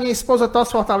Ceará, minha esposa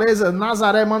torce Fortaleza.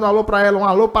 Nazaré, manda um alô pra ela, um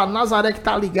alô pra Nazaré que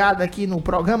tá ligada aqui no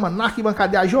programa, na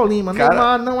Arquibancada. A Jolima,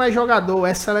 Neymar não é jogador,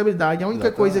 é celebridade. A única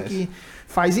coisa que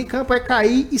faz em campo é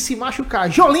cair e se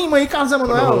machucar. Jolima aí, Carlos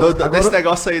Emanuel. Desse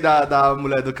negócio aí da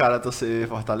mulher do cara torcer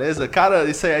Fortaleza, cara,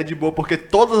 isso aí é de boa, porque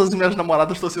todas as minhas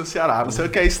namoradas torciam o Ceará. Não sei o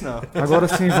que é isso, não. Agora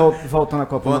sim, voltando à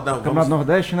Copa Campeonato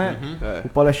Nordeste, né? O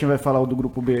Palestrinha vai falar do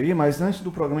grupo B aí, mas antes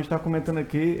do programa a gente tá comentando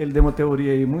aqui, ele deu uma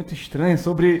teoria aí muito estranha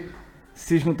sobre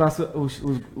se juntasse os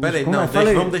Peraí,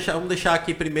 vamos deixar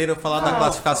aqui primeiro falar da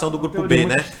classificação do grupo B,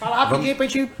 né? Fala rapidinho pra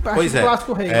gente partir do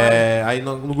Clássico Rei. Aí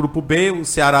no grupo B, o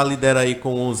Ceará lidera aí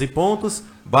com 11 pontos,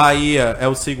 Bahia é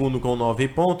o segundo com 9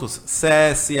 pontos,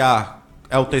 CSA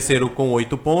é o terceiro com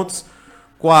 8 pontos,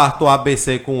 quarto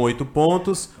ABC com 8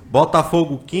 pontos,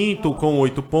 Botafogo quinto com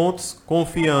 8 pontos,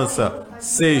 Confiança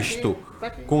sexto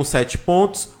com 7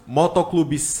 pontos,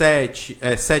 Motoclube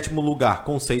sétimo lugar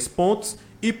com 6 pontos,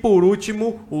 e por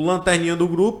último, o lanterninha do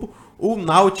grupo, o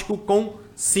Náutico com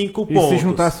 5 pontos. E se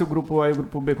juntasse o grupo A e o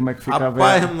grupo B, como é que ficava?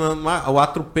 Rapaz, o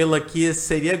atropelo aqui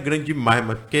seria grande demais,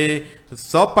 mas porque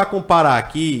só para comparar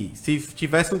aqui, se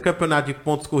tivesse um campeonato de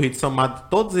pontos corridos somado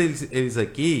todos eles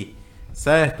aqui,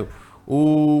 certo?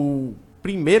 O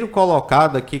primeiro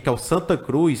colocado aqui, que é o Santa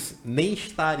Cruz, nem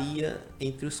estaria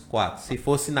entre os 4, se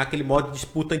fosse naquele modo de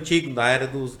disputa antigo, da era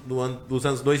dos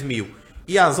anos 2000.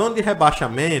 E a zona de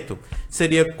rebaixamento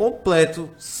seria completo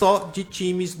só de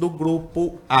times do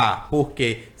grupo A,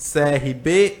 porque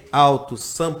CRB, Altos,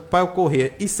 Sampaio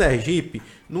Corrêa e Sergipe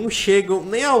não chegam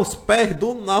nem aos pés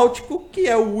do Náutico, que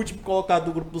é o último colocado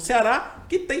do grupo do Ceará,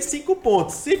 que tem 5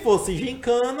 pontos. Se fosse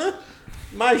gincana,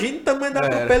 imagina o tamanho da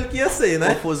atropelo que ia ser, né?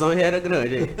 A confusão já era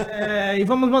grande aí. E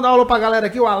vamos mandar um alô pra galera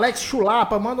aqui, o Alex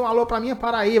Chulapa, manda um alô pra minha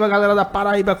Paraíba, a galera da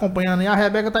Paraíba acompanhando. E a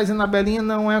Rebeca tá dizendo, a Belinha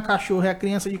não é um cachorro, é a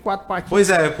criança de 4 patinhas. Pois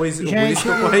é, por isso que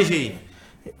eu corrigi.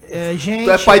 Gente,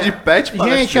 tu é pai de pet,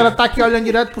 gente, ela tá aqui olhando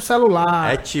direto pro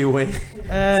celular. É tio, hein?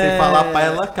 Se falar pai,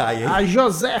 ela cai, hein? A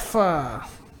Josefa.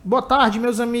 Boa tarde,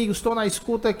 meus amigos. Estou na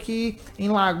escuta aqui em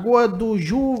Lagoa do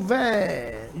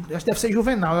Deve ser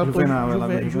Juvenal.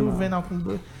 Juvenal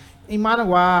com em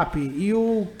Maranguape. E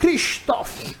o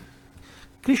Christoph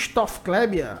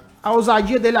Kleber, a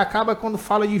ousadia dele acaba quando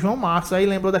fala de João Marcos. Aí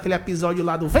lembrou daquele episódio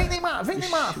lá do Vem Neymar, vem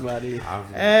Neymar.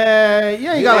 E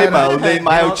aí, galera? O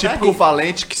Neymar é o típico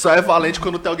valente que só é valente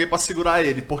quando tem alguém pra segurar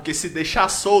ele. Porque se deixar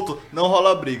solto, não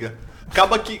rola briga.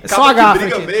 Acaba que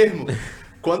briga mesmo.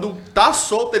 Quando tá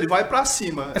solto, ele vai pra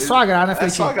cima. É só H, né,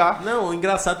 Freitinho? É só H. Não, o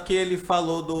engraçado é que ele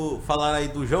falaram aí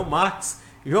do João Marques.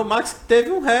 João Marques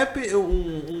teve um rap,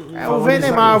 o Vem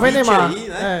Neymar, aí,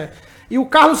 né? E o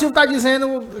Carlos Silva tá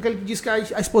dizendo, que ele disse que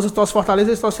a esposa torce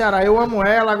Fortaleza e torce Ceará. Eu amo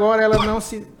ela, agora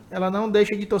ela não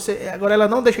deixa de torcer. Agora ela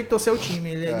não deixa de torcer o time.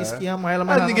 Ele disse que ama ela,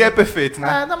 mas ninguém é perfeito,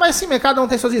 né? Não, mas sim, cada um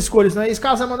tem suas escolhas, né? Esse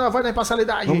caso, Emanuel, vai na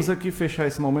imparcialidade. Vamos aqui fechar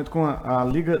esse momento com a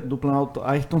Liga do Planalto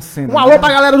Ayrton Senna. Um alô pra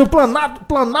galera do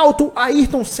Planalto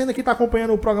Ayrton Senna que tá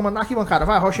acompanhando o programa na Arquibancada.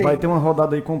 Vai, Rocha aí. Vai ter uma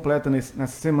rodada aí completa nessa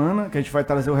semana, que a gente vai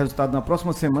trazer o resultado na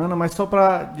próxima semana, mas só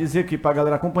pra dizer aqui pra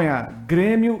galera acompanhar: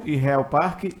 Grêmio e Real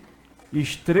Parque,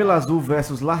 Estrela Azul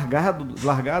versus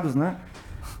Largados, né?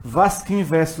 Vasquim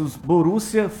versus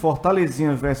Borussia,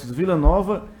 Fortalezinha versus Vila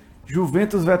Nova,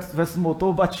 Juventus versus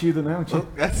Motor Batido, né?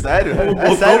 É sério?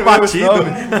 Motor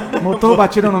Batido. Motor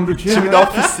Batido é o nome do time, time da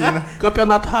oficina.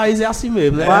 Campeonato Raiz é assim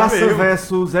mesmo, né? Barça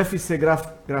versus FC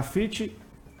Grafite,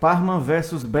 Parma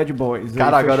versus Bad Boys.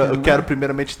 Cara, agora eu quero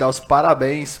primeiramente dar os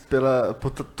parabéns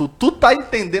por tu tá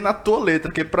entendendo a tua letra,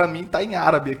 porque pra mim tá em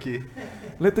árabe aqui.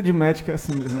 Letra de médica é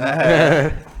assim mesmo.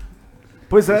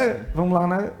 Pois é, vamos lá,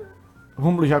 né?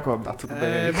 Rômulo Jacobi. Tá tudo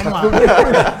bem. Vamos lá.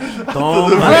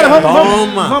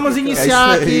 Toma. Vamos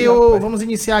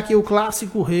iniciar aqui o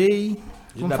Clássico Rei.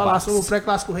 Vamos falar sobre o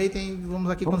pré-Clássico Rei.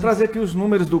 Vamos trazer aqui os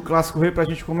números do Clássico Rei pra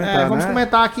gente comentar, vamos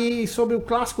comentar aqui sobre o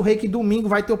Clássico Rei, que domingo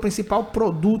vai ter o principal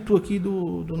produto aqui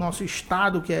do nosso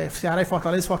estado, que é Ceará e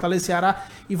Fortaleza, Fortaleza e Ceará,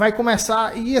 e vai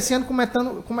começar, e esse ano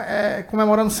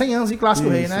comemorando 100 anos de Clássico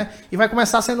Rei, né? E vai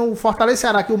começar sendo o Fortaleza e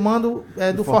Ceará, que o mando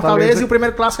é do Fortaleza e o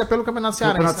primeiro clássico é pelo Campeonato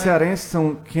Cearense. O Campeonato Cearense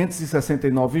são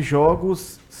 569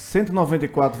 jogos,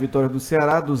 194 vitórias do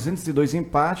Ceará, 202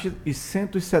 empates e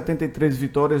 173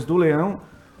 vitórias do Leão.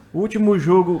 O último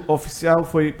jogo oficial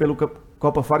foi pelo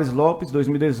Copa Fares Lopes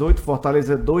 2018,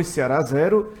 Fortaleza 2, Ceará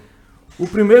 0. O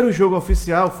primeiro jogo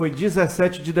oficial foi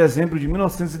 17 de dezembro de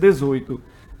 1918,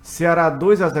 Ceará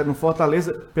 2-0 no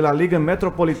Fortaleza pela Liga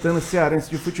Metropolitana Cearense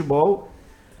de Futebol.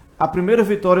 A primeira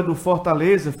vitória do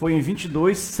Fortaleza foi em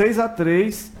 22,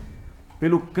 6-3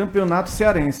 pelo Campeonato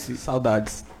Cearense.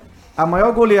 Saudades. A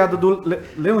maior goleada do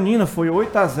Leonina foi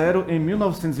 8-0 em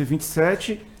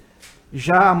 1927.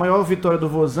 Já a maior vitória do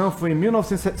Vozão foi em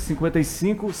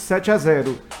 1955,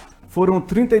 7-0. Foram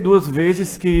 32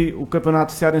 vezes que o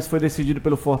Campeonato Cearense foi decidido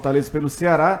pelo Fortaleza e pelo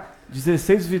Ceará,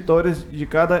 16 vitórias de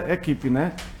cada equipe,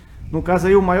 né? No caso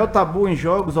aí, o maior tabu em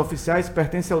jogos oficiais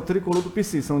pertence ao tricolor do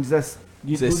PC, são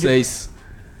 16.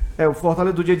 O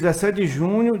Fortaleza do dia 17 de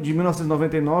junho de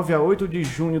 1999 a 8 de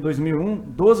junho de 2001,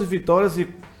 12 vitórias e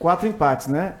 4 empates,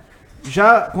 né?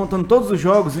 Já contando todos os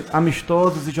jogos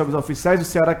amistosos e jogos oficiais, o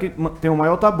Ceará que tem o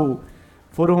maior tabu.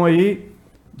 Foram aí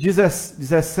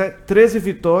 13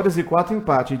 vitórias e 4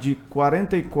 empates, de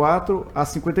 44 a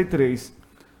 53.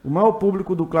 O maior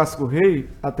público do Clássico Rei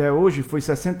até hoje foi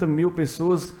 60 mil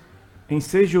pessoas em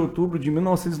 6 de outubro de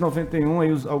 1991. Aí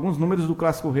alguns números do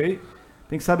Clássico Rei.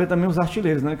 Tem que saber também os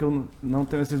artilheiros, né? Que eu não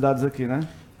tenho esses dados aqui, né?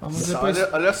 Vamos depois...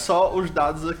 olha só os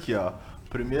dados aqui, ó.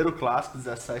 Primeiro clássico,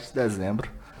 17 de dezembro.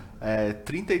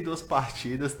 32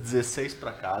 partidas, 16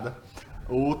 para cada.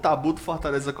 O tabu do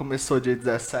Fortaleza começou dia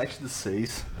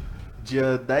 17/6.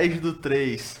 Dia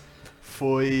 10/3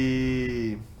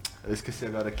 foi... Eu esqueci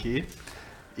agora aqui.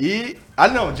 E...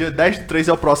 dia 10/3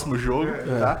 é o próximo jogo,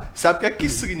 tá? Sabe o que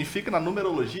isso significa na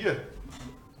numerologia?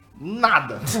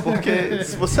 Nada, porque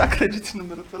se você acredita em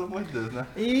número, pelo amor de Deus, né?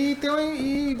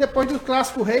 E depois do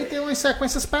Clássico Rei tem umas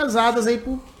sequências pesadas aí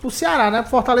pro Ceará, né? Pro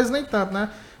Fortaleza nem tanto,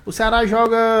 né? O Ceará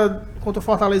joga contra o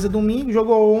Fortaleza domingo,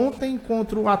 jogou ontem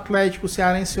contra o Atlético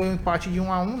Cearense, foi um empate de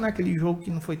 1-1, né? Aquele jogo que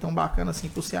não foi tão bacana assim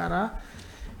pro Ceará.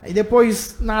 Aí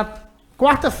depois, na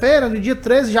quarta-feira, no dia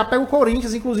 13, já pega o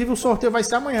Corinthians, inclusive o sorteio vai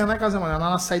ser amanhã, né, Casamana? Lá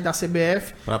na saída da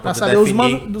CBF, pra saber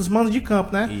os mandos de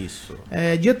campo, né? Isso.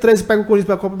 Dia 13 pega o Corinthians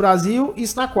pela Copa do Brasil,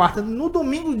 isso na quarta. No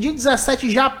domingo, dia 17,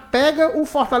 já pega o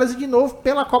Fortaleza de novo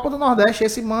pela Copa do Nordeste,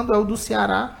 esse mando é o do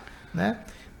Ceará, né?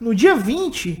 No dia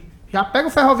 20, já pega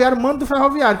o Ferroviário, mando do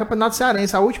Ferroviário, Campeonato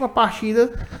Cearense, a última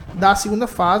partida da segunda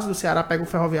fase do Ceará, pega o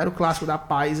Ferroviário, o Clássico da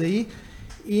Paz aí.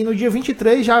 E no dia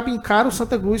 23 já encara o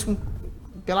Santa Cruz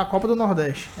pela Copa do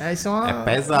Nordeste. Isso é uma,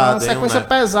 pesado, uma sequência hein,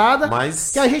 pesada,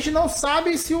 mas... que a gente não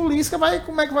sabe se o Lisca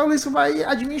como é que o Lisca vai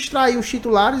administrar aí os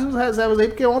titulares e os reservas aí,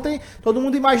 porque ontem todo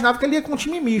mundo imaginava que ele ia com um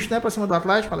time misto, né, pra cima do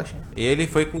Atlético, Palestrinha. Ele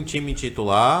foi com o time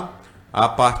titular, a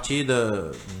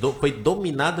partida foi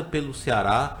dominada pelo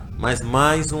Ceará, mas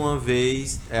mais uma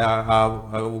vez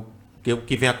o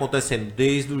que vem acontecendo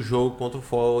desde o jogo contra o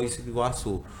Foz do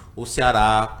Iguaçu. O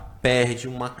Ceará perde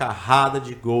uma carrada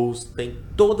de gols, tem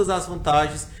todas as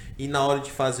vantagens e na hora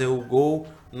de fazer o gol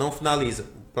não finaliza.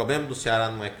 O problema do Ceará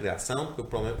não é criação, porque o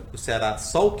problema do Ceará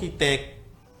só o que tem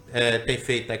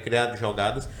feito é criar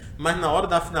jogadas, mas na hora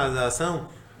da finalização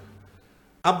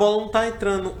a bola não tá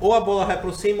entrando, ou a bola vai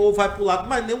pro cima ou vai pro lado,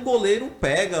 mas nem o goleiro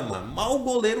pega, mano. Mal o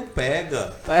goleiro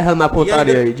pega. Tá errando na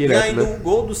pontaria aí, direto, e ainda né? O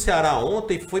gol do Ceará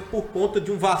ontem foi por conta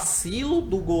de um vacilo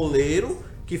do goleiro,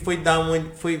 que foi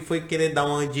querer dar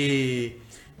uma de...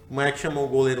 Como é que chamou o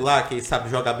goleiro lá, que sabe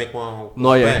jogar bem com o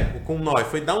Noia.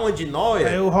 Foi dar uma de Noia.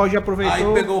 Aí o Roger aproveitou.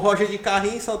 Aí pegou o Roger de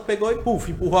carrinho, só pegou e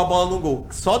empurrou a bola no gol.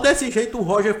 Só desse jeito o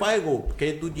Roger faz gol,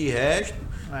 porque de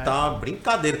resto... Tá uma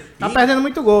brincadeira. Tá perdendo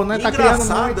muito gol, né? Tá criando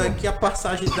engraçado é que a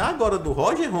passagem da agora do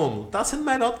Roger, Rômulo, tá sendo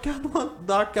melhor do que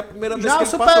a primeira vez que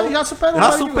ele passou. Já superou.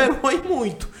 Já superou e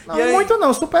muito. Não, e aí, muito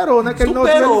não, superou, né? Que ele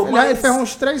ferrou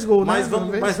uns 3 gols, né?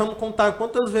 Mas vamos contar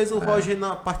quantas vezes o Roger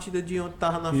na partida de ontem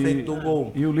tava na frente do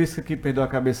gol. E o Lisca que perdeu a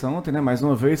cabeça ontem, né? Mais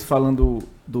uma vez, falando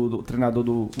do treinador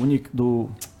do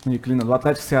Uniclina, do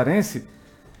Atlético Cearense.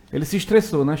 Ele se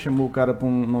estressou, né? Chamou o cara pra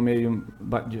um nome aí,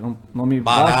 Baralho,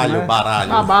 baixo, né? baralho.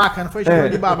 Babaca, não foi chamado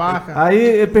de babaca. Aí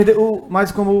ele perdeu,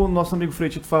 mas como o nosso amigo Frei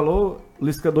Tito falou,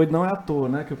 Lisca doido não é à toa,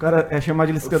 né? Que o cara é chamado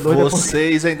de Lisca doido.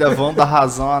 Vocês ainda vão dar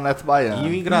razão a Neto Baiano.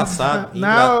 E o engraçado...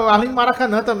 Não, ali no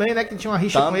Maracanã também, né? Que tinha uma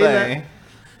rixa com ele, né?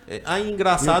 Aí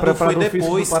engraçado foi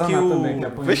depois que o...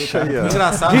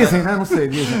 Engraçado. Dizem, né? Não sei,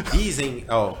 dizem,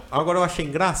 ó. Agora eu achei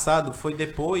engraçado, foi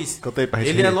depois...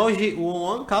 Ele elogia o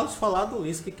Juan Carlos falar do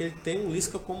Lisca, que ele tem o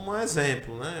Lisca como um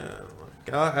exemplo, né?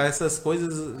 Essas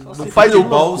coisas do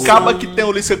futebol... O caba que tem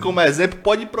o Lisca como exemplo,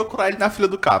 pode procurar ele na fila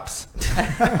do CAPS.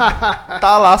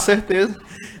 Tá lá, certeza.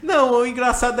 Não, o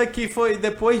engraçado é que foi,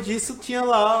 depois disso, tinha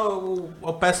lá,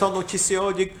 o pessoal noticiou,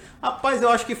 eu digo, rapaz, eu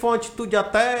acho que foi uma atitude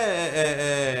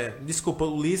até, desculpa,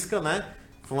 o Lisca, né?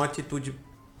 Foi uma atitude,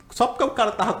 só porque o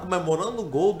cara tava comemorando o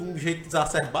gol de um jeito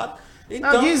exacerbado.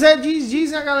 Então... Não,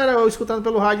 dizem a galera, eu escutando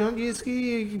pelo rádio, diz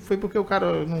que foi porque o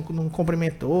cara não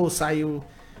cumprimentou, saiu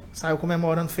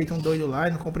comemorando, feito um doido lá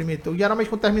e não cumprimentou. Geralmente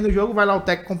quando termina o jogo, vai lá o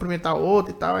técnico cumprimentar o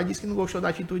outro e tal. Aí disse que não gostou da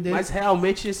atitude dele. Mas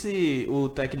realmente o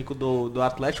técnico do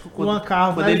Atlético, quando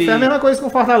ele fez a mesma coisa com o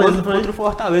Fortaleza. Contra o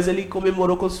Fortaleza, ele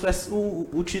comemorou como se fosse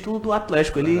o título do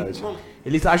Atlético. Ele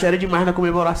exagera demais na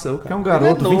comemoração, cara. Que é um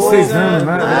garoto, 26 anos,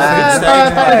 né?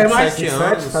 27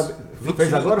 anos.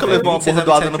 Fez agora? Nunca levou uma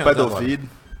bordoada no pé do ouvido.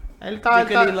 Ele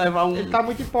tá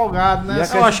muito empolgado, né?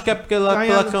 Eu acho que é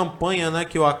pela campanha, né,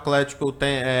 que o Atlético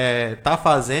tá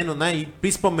fazendo, né, e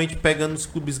principalmente pegando os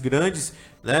clubes grandes,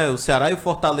 né, o Ceará e o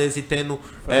Fortaleza e tendo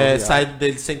saído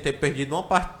dele sem ter perdido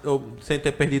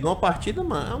uma partida,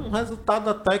 mano, é um resultado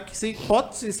até que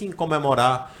pode sim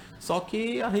comemorar. Só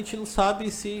que a gente não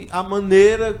sabe se a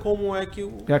maneira como é que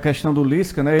o... E a questão do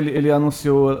Lisca, né? Ele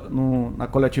anunciou na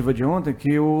coletiva de ontem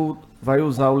que vai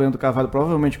usar o Leandro Carvalho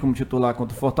provavelmente como titular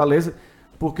contra o Fortaleza,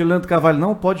 porque o Leandro Carvalho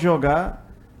não pode jogar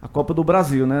a Copa do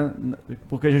Brasil, né?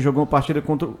 Porque já jogou uma partida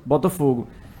contra o Botafogo.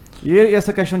 E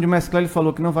essa questão de mesclar, ele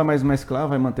falou que não vai mais mesclar,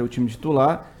 vai manter o time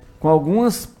titular com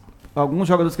alguns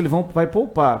jogadores que ele vai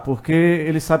poupar, porque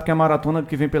ele sabe que a maratona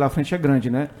que vem pela frente é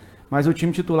grande, né? Mas o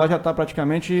time titular já tá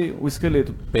praticamente o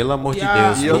esqueleto. Pelo amor de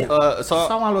Deus.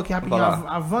 Só um alô aqui rapidinho.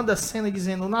 A Wanda Senna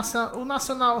dizendo, o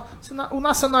Nacional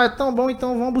é tão bom,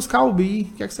 então vamos buscar o Bi.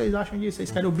 O que é que vocês acham disso? Vocês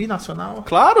querem o Bi Nacional?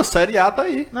 Claro, Série A tá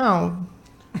aí. Não.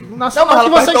 O Nacional que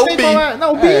vocês têm qual é?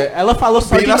 Não, o Bi. Ela falou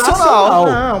só Bi de Nacional.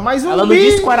 Não, mas ela não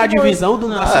disse qual era a divisão do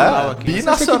Nacional aqui. Bi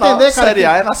Nacional, Série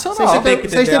A é Nacional. Vocês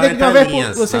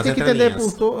têm que entender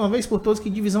uma vez por todas que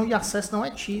divisão de acesso não é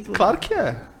título. Claro que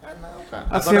é.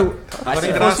 Agora é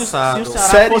engraçado. Se o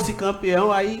Ceará fosse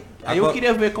campeão, aí eu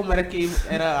queria ver como era que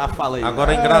era a fala aí.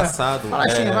 Agora é engraçado.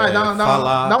 Palestrinha, vai, dá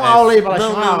uma aula aí,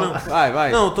 Palestrinha. Não.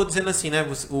 Vai. Não, eu tô dizendo assim, né?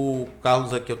 O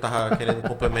Carlos aqui, eu tava querendo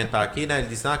complementar aqui, né? Ele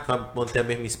disse, que vai manter a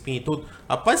mesma espinha e tudo.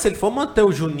 Rapaz, se ele for manter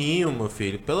o Juninho, meu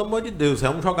filho, pelo amor de Deus, é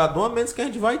um jogador a menos que a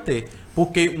gente vai ter.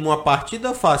 Porque numa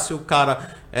partida fácil, o cara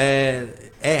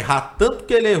errar tanto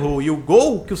que ele errou e o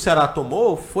gol que o Ceará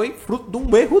tomou foi fruto de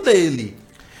um erro dele.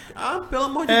 Pelo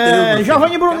amor de Deus.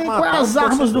 Giovanni e Bruno, quais as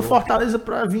armas do Fortaleza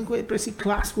pra vir pra esse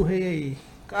clássico rei aí?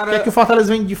 O que é que o Fortaleza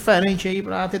vem de diferente aí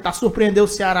pra tentar surpreender o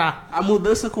Ceará? A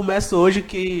mudança começa hoje,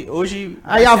 que hoje...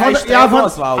 Aí vai a ser Wanda, estreia do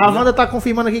Oswaldo, né? Wanda tá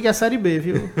confirmando aqui que é Série B,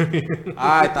 viu?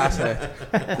 Ah, tá certo.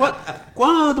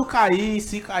 Quando cair,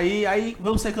 se cair, aí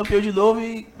vamos ser campeão de novo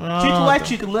e título é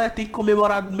título, né? Tem que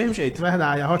comemorar do mesmo jeito.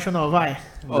 Verdade, a Rocha não vai.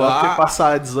 Dá que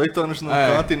passar 18 anos no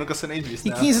canto e nunca ser nem visto, E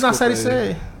né? 15 na Série Desculpa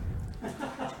aí. C.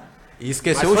 E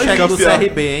esqueceu o cheque do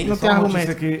CRB, hein? Não tem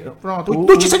argumento. Aqui, Pronto.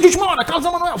 Notícia de última hora, Carlos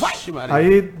Emanuel, vai!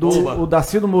 aí o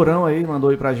Dacildo Mourão aí mandou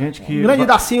aí pra gente que Grande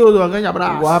Dacildo, grande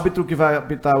abraço. o árbitro que vai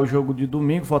apitar o jogo de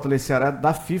domingo, Fortaleza e Ceará,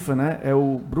 da FIFA, né? É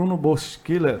o Bruno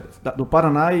Bosquilla, do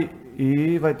Paraná,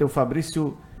 e vai ter o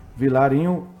Fabrício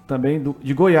Vilarinho, também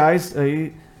de Goiás,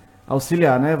 aí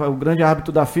auxiliar, né? O grande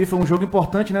árbitro da FIFA, um jogo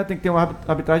importante, né? Tem que ter uma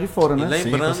arbitragem de fora, E né?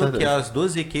 lembrando que as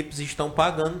duas equipes estão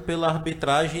pagando pela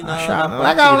arbitragem na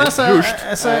Legal, né?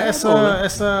 partida.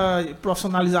 Essa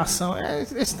profissionalização.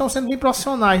 Eles estão sendo bem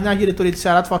profissionais, né? A diretoria do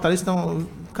Ceará do Fortaleza estão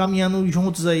caminhando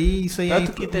juntos aí. Isso aí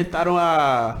Tanto que tentaram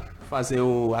fazer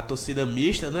a torcida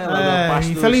mista, né? Lá na parte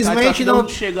do infelizmente estádio, só que não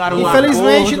chegaram a um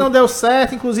infelizmente acordo. não deu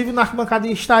certo. Inclusive na arquibancada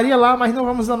estaria lá, mas não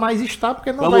vamos mais estar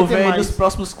porque não Vamos vai ter ver aí mais. nos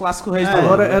próximos Clássicos Reis do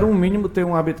Agora ano. era um mínimo ter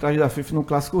uma arbitragem da FIFA no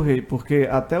Clássico Rei, porque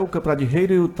até o campeonato de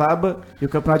Reiutaba e o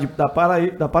campeonato da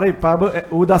Paraipaba,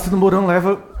 o Dacildo Mourão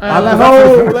leva...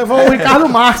 Levou o Ricardo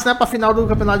Marques, né, pra final do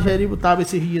campeonato de Jeributaba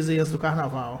esses dias aí antes do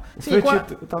carnaval. O Sim,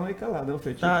 Fretito tá meio calado, né, o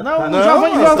Fretito? o Tô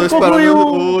Giovanni concluiu.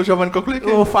 esperando o Giovanni concluir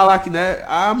Eu vou falar aqui, né?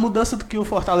 A mudança do que o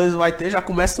Fortaleza vai ter já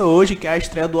começa hoje, que é a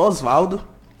estreia do Oswaldo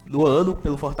do ano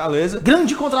pelo Fortaleza.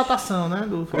 Grande contratação, né?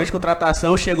 Grande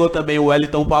contratação, chegou também o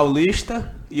Wellington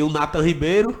Paulista e o Nathan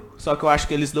Ribeiro, só que eu acho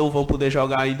que eles não vão poder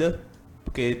jogar ainda,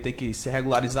 porque tem que ser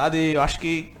regularizado e eu acho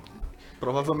que...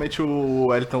 Provavelmente o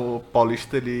Wellington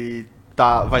Paulista, ele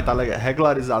vai estar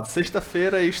regularizado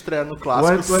sexta-feira e estreia no Clássico. O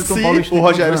Wellington Se Paulista o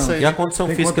Rogério tem sair. E a condição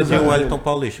Tem física quantos de anos? Wellington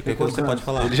Paulista? O que você pode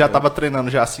falar? Ele já estava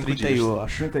treinando já há 5 dias. 31, eu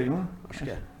acho. 31? Acho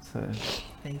que é. Certo.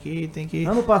 Tem que...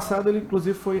 Ano passado ele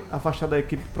inclusive foi afastado da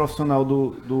equipe profissional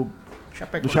do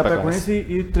Chapecoense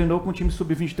e treinou com o time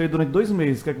sub-23 durante 2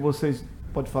 meses. O que é que vocês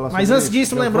podem falar sobre Mas antes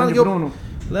disso, Giovanni,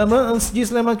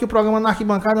 lembrando que o programa na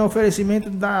Arquibancada é um oferecimento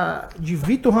de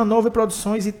Vitor Hanover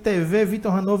Produções e TV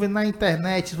Vitor Hanover na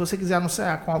internet. Se você quiser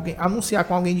anunciar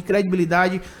com alguém de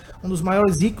credibilidade, um dos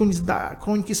maiores ícones da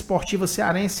crônica esportiva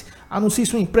cearense, anuncie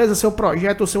sua empresa, seu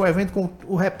projeto ou seu evento com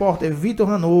o repórter Vitor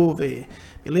Hanover.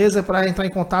 Beleza? Para entrar em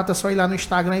contato é só ir lá no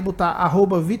Instagram e botar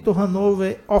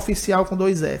 @VitorHanoverOficial com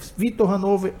 2 Fs. Vitor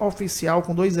Hanover Oficial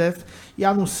com 2 Fs. E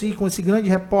anuncie com esse grande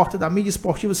repórter da mídia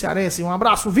esportiva cearense. Um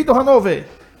abraço, Vitor Hanover.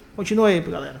 Continua aí,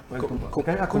 galera.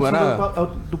 A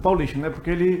condição do Paulista, né?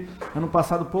 Porque ele, ano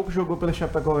passado, pouco jogou pela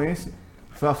Chapecoense.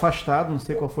 Foi afastado, não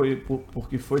sei qual foi, por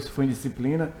que foi, se foi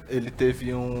indisciplina. Ele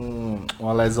teve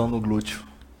uma lesão no glúteo.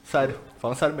 Sério,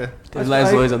 falando sério mesmo. Teve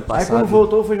lesões ano Aí passado. quando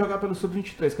voltou foi jogar pelo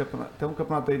Sub-23, tem um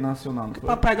campeonato aí nacional, não foi?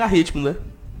 Pra pegar ritmo, né?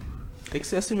 Tem que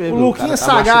ser assim mesmo. O Luquinha cara tá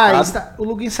Sagaz, machucado. o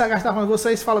Luquinha Sagaz tá falando,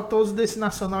 vocês falam todos desse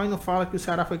nacional e não falam que o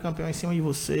Ceará foi campeão em cima de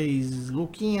vocês.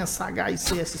 Luquinha Sagaz,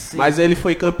 CSC. Mas ele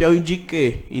foi campeão de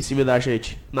quê em cima da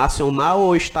gente? Nacional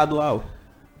ou estadual?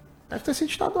 Deve ter sido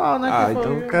estadual, né? Ah, que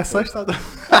foi- então É só estadual.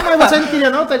 Mas vocês não queriam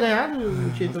não ter ganhado o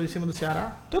título em cima do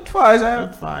Ceará? Tanto faz, é.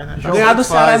 Tanto faz, né? Ganhar do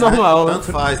Ceará é normal.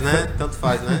 Tanto faz, né? Tanto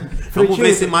faz, né? Vamos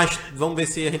ver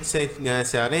se a gente ganhar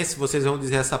cearense, vocês vão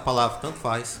dizer essa palavra, tanto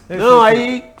faz. Não,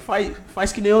 aí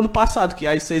faz que nem ano passado, que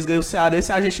aí vocês ganham o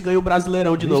Cearense e a gente ganha o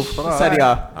Brasileirão de novo, na Série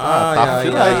A.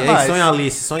 Sonha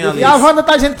Alice, sonha Alice. E a Wanda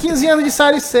tá dizendo 15 anos de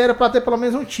Série C pra ter pelo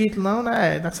menos um título, não,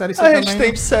 né? Da Série C A também. gente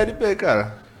tem de Série B,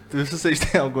 cara. Se vocês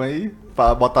têm algum aí,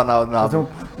 pra botar na Fazer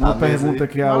uma pergunta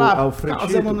aqui Vai lá, ao Carlos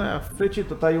Fretito. Emanuel.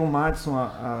 Fretito, tá aí o Madison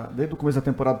desde o começo da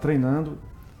temporada treinando.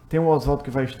 Tem o Oswaldo que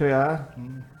vai estrear.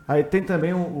 Aí tem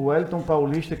também o Wellington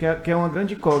Paulista, que é uma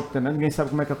grande incógnita, né? Ninguém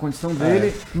sabe como é que é a condição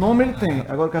dele. Nome ele tem,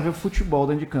 agora quer ver o futebol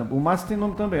dentro de campo. O Madison tem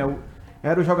nome também,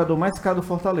 era o jogador mais caro do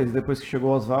Fortaleza. Depois que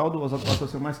chegou o Oswaldo passou a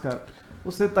ser o mais caro.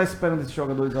 Você tá esperando desses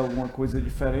jogadores alguma coisa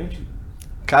diferente?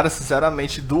 Cara,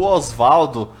 sinceramente, do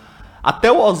Oswaldo,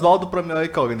 até o Oswaldo pra mim é uma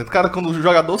incógnita. Cara, quando o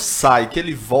jogador sai, que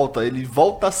ele volta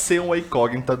a ser uma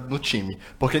incógnita no time.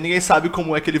 Porque ninguém sabe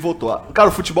como é que ele voltou. Cara,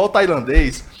 o futebol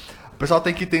tailandês, o pessoal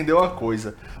tem que entender uma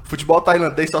coisa. O futebol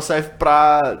tailandês só serve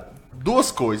pra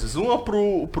 2 coisas. Uma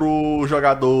pro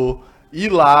jogador ir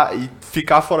lá e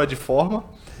ficar fora de forma.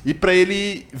 e pra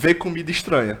ele ver comida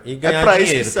estranha. E ganhar pra isso que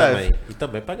dinheiro serve. também. E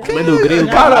também pra ganhar Comendo grilo,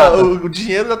 Cara, o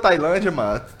dinheiro da Tailândia,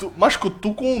 mano, mas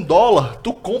tu com $1,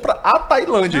 tu compra a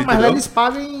Tailândia, Não, mas lá entendeu? eles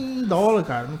pagam em dólar,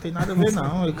 cara. Não tem nada a ver,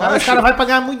 não. Os caras vão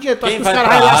pagar muito dinheiro. Tu acha Quem que os vai caras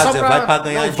pra vão lá só Ásia vai pra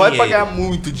ganhar Não dinheiro. vai pagar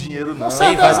muito dinheiro, não. Nossa,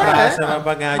 Quem vai Certeza pra é. Ásia vai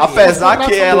pra ganhar dinheiro. Apesar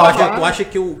que ela... Tu acha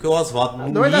que o Oswaldo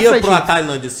Doido não é ia Frei pra Tito.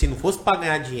 Tailândia se não fosse pra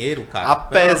ganhar dinheiro, cara?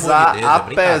 Apesar, Pelo amor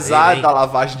de Deus, é apesar brincadeira, da hein?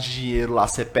 lavagem de dinheiro lá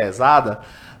ser pesada,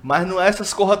 mas não é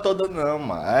essas corra toda não,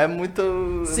 mano. É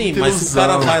muito. Sim, muita mas se o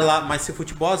cara ilusão. vai lá, mas se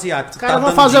futebol asiático Os caras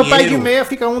vão fazer o pé de meia,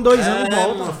 fica 1, 2 anos e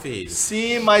volta. meu filho.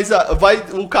 Sim, mas vai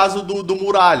o caso do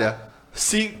Muralha.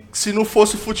 Se não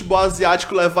fosse o futebol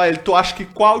asiático levar ele, tu acha que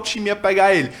qual time ia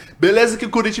pegar ele? Beleza que o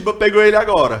Curitiba pegou ele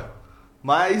agora.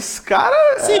 Mas,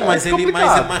 cara. Sim, mas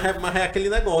complicado. mas é aquele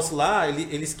negócio lá,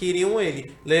 eles queriam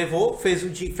ele. Levou, fez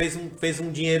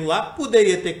um dinheiro lá,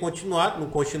 poderia ter continuado, não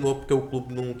continuou porque o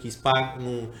clube não quis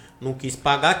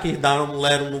pagar, quis dar um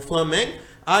lero no Flamengo.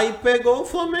 Aí pegou o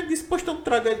Flamengo e disse, pois então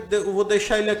eu vou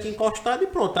deixar ele aqui encostado e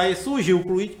pronto. Aí surgiu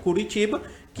o Curitiba,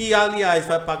 que aliás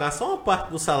vai pagar só uma parte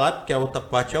do salário, porque a outra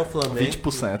parte é o Flamengo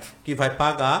 20%. que vai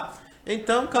pagar.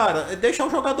 Então, cara, deixar o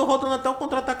jogador rodando até o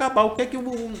contrato acabar. O que é que o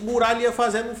Muralha ia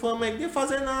fazer no Flamengo? Não ia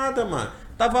fazer nada, mano.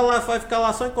 Tava lá, vai ficar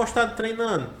lá só encostado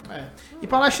treinando. É. E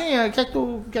Palestrinha, o que é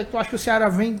que tu acha que o Ceará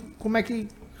vem? Como é que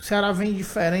o Ceará vem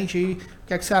diferente aí? O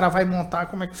que é que o Ceará vai montar?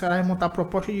 Como é que o Ceará vai montar a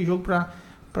proposta de jogo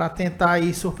pra tentar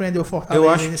aí surpreender o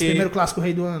Fortaleza nesse primeiro Clássico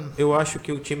Rei do ano? Eu acho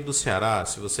que o time do Ceará,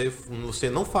 se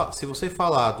você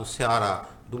falar do Ceará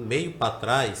do meio pra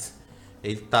trás,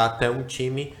 ele tá até um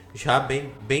time já bem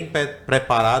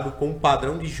preparado, com um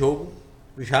padrão de jogo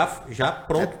já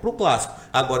pronto pro clássico.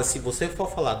 Agora, se você for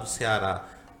falar do Ceará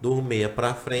do meia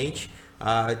pra frente,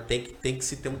 tem que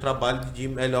se ter um trabalho de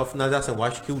melhor finalização. Eu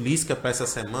acho que o Lisca para essa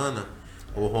semana,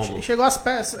 o Rômulo, chegou as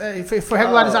peças, foi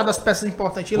regularizado as peças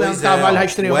importantes. pois Leandro Carvalho já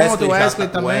estreou ontem, o Wesley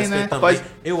também, né?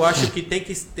 Eu acho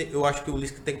que o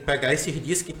Lisca tem que pegar esses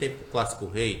dias que tem pro Clássico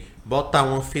Rei, botar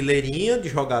uma fileirinha de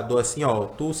jogador assim, ó,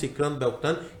 tu, Ciclano,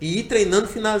 Beltrano, e ir treinando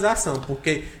finalização,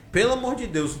 porque, pelo amor de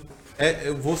Deus,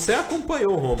 você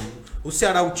acompanhou, Rômulo. O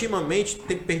Ceará ultimamente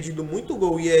tem perdido muito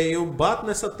gol, e aí eu bato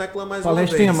nessa tecla mais uma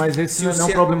vez. Palestrinha, mas esse não é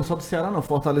um problema só do Ceará, não.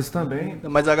 Fortaleza também.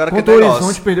 Mas agora que Contra o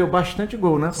Horizonte perdeu bastante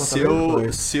gol, né?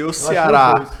 Se o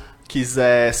Ceará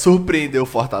quiser surpreender o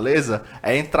Fortaleza,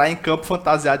 é entrar em campo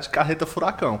fantasiado de carreta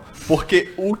furacão.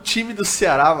 Porque o time do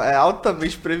Ceará é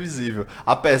altamente previsível.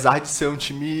 Apesar de ser um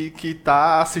time que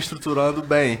tá se estruturando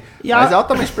bem. Mas é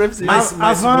altamente previsível.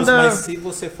 Mas se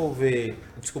você for ver...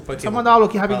 Desculpa aqui. Só mandar uma aula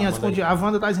aqui rapidinho antes de a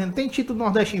Wanda tá dizendo, tem título do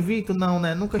Nordeste invicto? Não,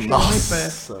 né? Nunca chegou nem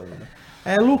perto.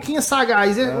 Luquinha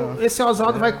Sagaz, esse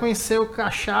Oswaldo vai conhecer o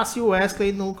Cachaça e o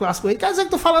Wesley no Clássico Rei. Quer dizer que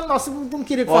tu falando, nossa, tu não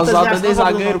queria que o Fortaleza Oswaldo é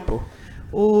zagueiro, pô.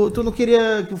 Tu não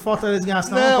queria que o Fortaleza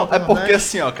ganhasse, não? Não, é porque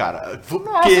assim, ó, cara,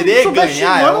 querer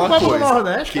ganhar é uma coisa.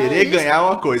 Nordeste, querer ganhar é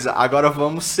uma coisa. Agora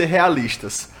vamos ser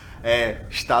realistas.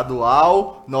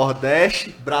 Estadual,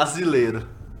 Nordeste, brasileiro.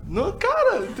 Não,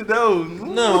 cara, entendeu?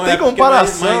 Não tem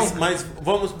comparação. Mas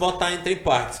vamos botar entre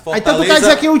partes. Então tu quer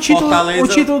dizer que o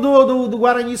título do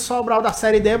Guarani Sobral da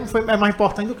Série D é mais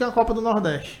importante do que a Copa do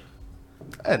Nordeste?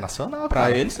 É nacional, pra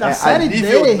cara. eles. Da Série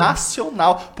nível D?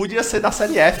 nacional. Podia ser da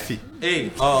Série F.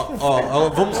 Ei,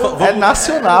 vamos É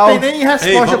nacional. Não tem nem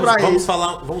resposta pra isso.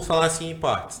 Vamos falar assim em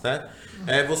partes, tá?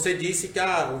 Você disse que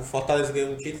o Fortaleza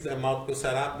ganhou um título, é mal do que o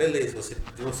Ceará. Beleza,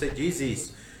 você diz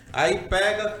isso. Aí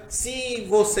pega, sim,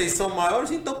 vocês são maiores,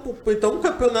 então o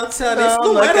campeonato cearense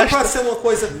não era pra ser uma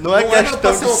coisa. Não é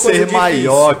questão de ser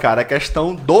maior, cara, é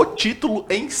questão do título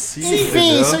em si.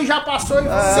 Enfim, isso aí já passou.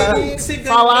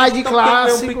 Falar de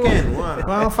clássico.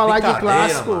 Vamos falar de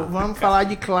clássico. Vamos falar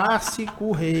de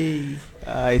Clássico Rei.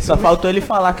 Aí só faltou ele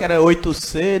falar que era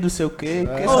 8C, não sei o quê.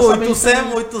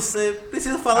 8C.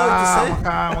 Precisa falar 8C?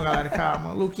 Calma, galera,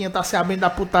 calma. Luquinha tá se abrindo da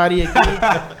putaria aqui.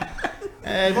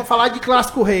 Vamos falar de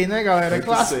Clássico Rei, né, galera?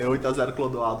 8x0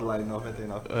 Clodoaldo lá em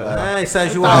 99.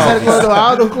 Sérgio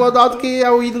 8x0 Clodoaldo, que é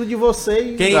o ídolo de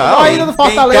vocês. Quem é o ídolo do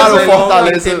Fortaleza? Cara, o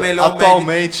Fortaleza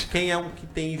atualmente. Quem é o que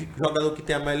tem jogador que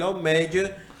tem a melhor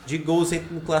média de gols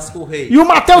no Clássico Rei? E o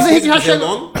Matheus Henrique já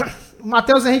chegou. O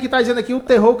Matheus Henrique tá dizendo aqui, o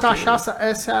terror, cachaça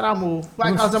é Ceará, amor.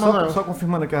 Vai, Carlos Emanuel. Só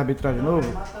confirmando aqui a arbitragem de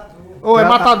novo. É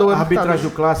matador, A arbitragem do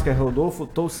Clássico é Rodolfo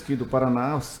Toski, do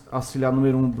Paraná, auxiliar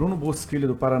número 1, Bruno Bosquilha,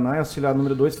 do Paraná, e auxiliar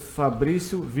número 2,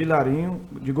 Fabrício Vilarinho,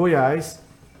 de Goiás,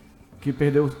 que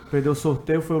perdeu o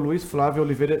sorteio, foi o Luiz Flávio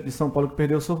Oliveira, de São Paulo, que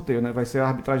perdeu o sorteio, né? Vai ser a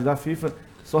arbitragem da FIFA,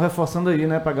 só reforçando aí,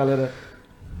 né, pra galera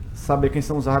saber quem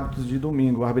são os árbitros de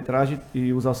domingo, a arbitragem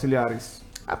e os auxiliares.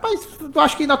 Rapaz, tu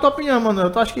acha que, na tua opinião, mano,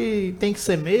 tu acha que tem que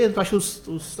ser mesmo? Tu acha que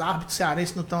os árbitros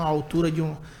cearenses não estão à altura de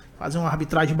fazer uma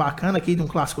arbitragem bacana aqui de um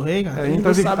Clássico Rei, cara. Ele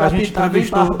não sabe apitar bem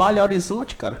Barbalha e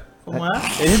Horizonte, cara. Como é?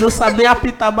 Ele não sabe nem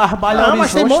apitar Barbalha e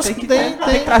mas Horizonte, tem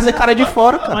que trazer cara de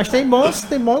fora, cara. Mas tem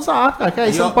bons árbitros, cara. Que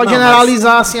aí você não pode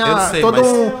generalizar assim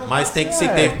mas tem que ser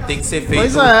feito.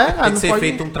 Pois é, cara, tem que ser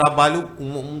feito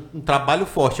um trabalho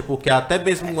forte, porque até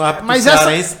mesmo o árbitro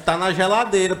cearense tá na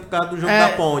geladeira por causa do jogo da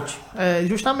Ponte.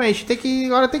 Justamente.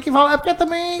 Agora tem que valer. É porque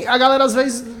também a galera às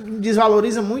vezes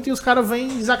desvaloriza muito e os caras vêm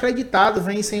desacreditados,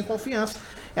 vêm sem confiança.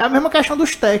 É a mesma questão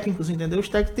dos técnicos, entendeu? Os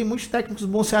técnicos, tem muitos técnicos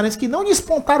bons cearenses que não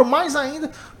despontaram mais ainda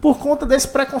por conta desse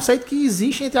preconceito que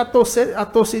existe entre a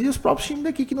torcida e os próprios times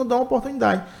daqui que não dão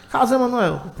oportunidade. Caso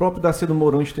Emanuel. O próprio Dacido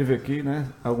Mourão esteve aqui, né,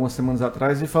 algumas semanas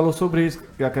atrás e falou sobre isso,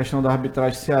 que a questão da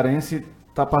arbitragem cearense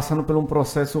está passando por um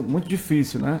processo muito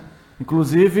difícil, né?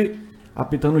 Inclusive,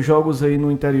 apitando jogos aí no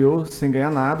interior sem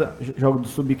ganhar nada, jogo do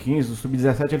Sub-15, do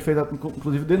Sub-17, ele fez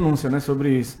inclusive denúncia, né, sobre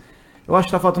isso. Eu acho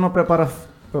que está faltando uma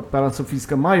preparação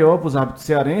física maior para os árbitros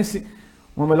cearenses,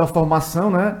 uma melhor formação,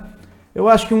 né? Eu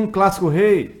acho que um Clássico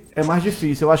Rei é mais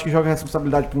difícil. Eu acho que joga a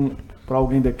responsabilidade para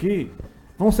alguém daqui.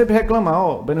 Vão sempre reclamar,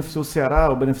 ó, beneficiou o Ceará,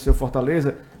 ou beneficiou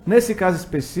Fortaleza. Nesse caso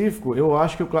específico, eu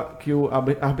acho que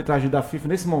a arbitragem da FIFA,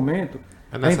 nesse momento,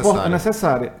 é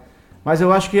necessária. Mas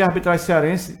eu acho que a arbitragem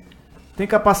cearense tem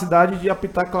capacidade de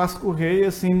apitar Clássico Rei,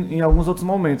 assim, em alguns outros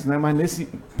momentos, né? Mas nesse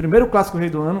primeiro Clássico Rei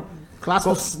do ano,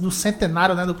 Clássico do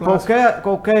centenário, né, do Clássico.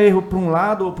 Qualquer erro para um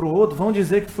lado ou para o outro, vão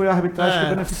dizer que foi a arbitragem que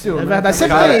beneficiou. É verdade,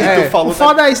 sempre tem isso. O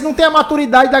foda é isso, não tem a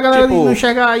maturidade da galera de não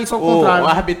enxergar isso ao contrário.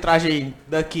 A arbitragem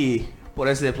daqui, por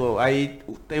exemplo, aí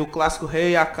tem o Clássico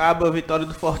Rei, acaba a vitória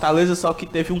do Fortaleza, só que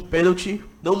teve um pênalti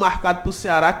não marcado pro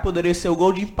Ceará, que poderia ser o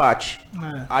gol de empate.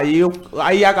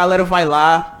 Aí a galera vai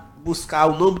lá buscar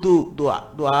o nome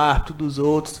do árbitro, dos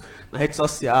outros, na rede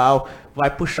social, vai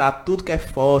puxar tudo que é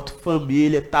foto,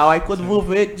 família e tal. Aí quando vão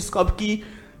ver, descobre que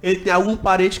ele tem algum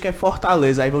parente que é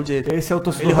Fortaleza. Aí vão dizer, esse é o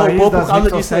torcedor ele roubou por causa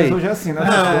disso aí. Hoje é assim, né?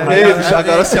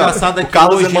 Agora assim, o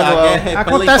Carlos Emanuel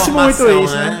acontece muito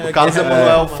isso, né? O Carlos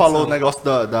Emanuel falou o negócio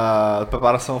da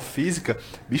preparação física.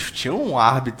 Bicho, tinha um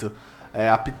árbitro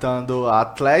apitando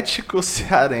Atlético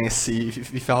Cearense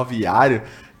e Ferroviário.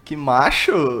 Que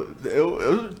macho,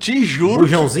 eu te juro.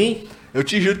 Bujãozinho? Eu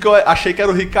te juro que eu achei que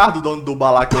era o Ricardo, dono do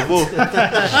bar lá que eu vou.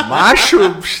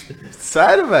 Macho,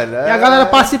 sério, velho. E a galera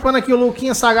participando aqui, o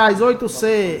Luquinha Sagaz,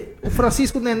 8C, o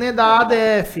Francisco Nenê da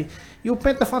ADF, e o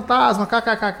Penta Fantasma,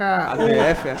 kkkk.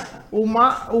 ADF, o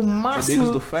Márcio...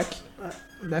 Amigos do FEC?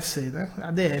 Deve ser, né?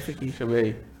 ADF aqui. Deixa eu ver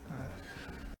aí.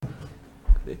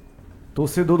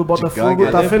 Torcedor do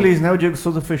Botafogo tá feliz, né? O Diego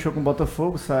Souza fechou com o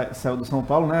Botafogo, saiu do São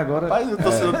Paulo, né? Agora. Mas o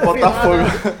torcedor do Botafogo.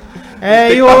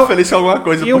 E o feliz com alguma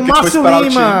coisa. E o Márcio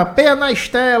Lima, Peia na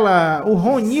Estela, o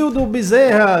Ronildo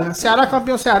Bezerra, Ceará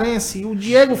campeão cearense, o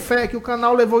Diego Fé, que o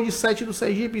canal levou de 7 do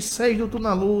Sergipe, 6 do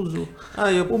Tunaluso.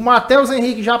 O Matheus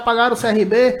Henrique já pagaram o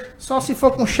CRB, só se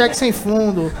for com cheque sem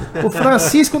fundo. O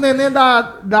Francisco Nenê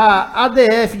da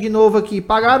ADF, de novo aqui,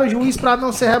 pagaram o juiz pra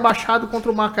não ser rebaixado contra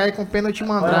o Macaé com pênalti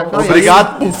mandrake.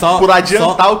 Obrigado por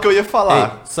adiantar o que eu ia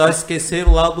falar. Só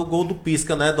esqueceram lá do gol do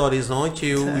Pisca, né, do Horizonte,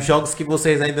 e os jogos que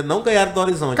vocês ainda não ganharam do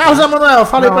Horizonte. Carlos Emanuel,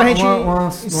 falei pra gente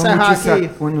encerrar aqui.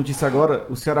 Uma notícia agora,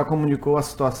 o Ceará comunicou a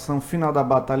situação final da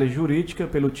batalha jurídica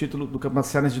pelo título do Campeonato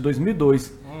Cearense de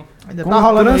 2002. Ainda Com tá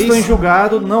rolando o trânsito isso. em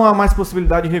julgado, não há mais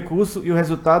possibilidade de recurso e o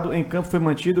resultado em campo foi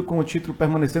mantido com o título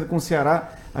permanecendo com o Ceará.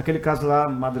 Aquele caso lá,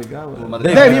 Madrigal.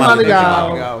 David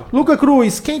Madrigal. Luca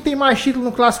Cruz, quem tem mais título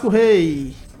no Clássico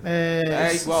Rei?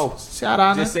 É igual.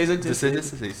 Ceará, né? 16 a 16.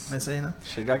 16. Essa aí, né?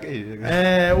 Chegar aqui.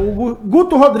 O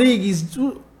Guto Rodrigues.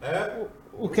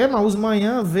 O que, mano? Os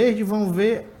Manhã Verde vão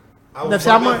ver. Deve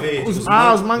ser amanhã.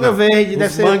 Os Manga Verde.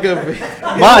 Deve ser. Manga Verde.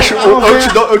 Macho,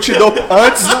 eu te dou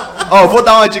antes. Ó, vou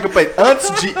dar uma dica pra ele.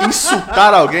 Antes de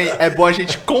insultar alguém, é bom a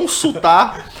gente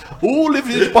consultar o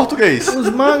livrinho de português. Os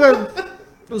manga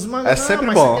É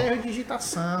sempre bom. Isso aqui é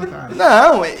digitação, cara.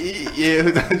 Não,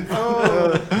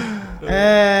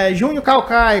 Júnior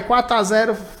Calcai,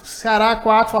 4x0, Ceará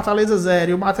 4, Fortaleza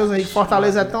 0. E o Matheus Henrique,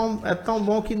 Fortaleza é tão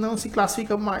bom que não se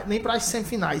classifica mais, nem para as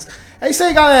semifinais. É isso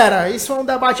aí, galera. Isso foi um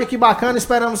debate aqui bacana.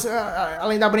 Esperamos,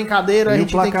 além da brincadeira, E a o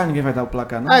gente placar, tem ninguém vai dar o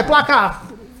placar, não? que... placar.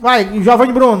 Vai,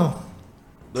 Giovanni Bruno.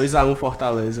 2x1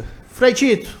 Fortaleza. Frei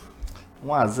Tito.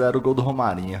 1x0 gol do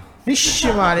Romarinho.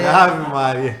 Vixe, Maria. Ave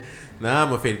Maria. Não,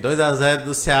 meu filho, 2x0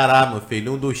 do Ceará, meu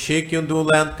filho. Um do Chico e um do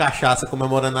Leandro Cachaça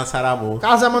comemorando na Saramu.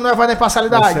 Carlos Emanuel vai na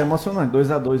imparcialidade. Vai ser emocionante.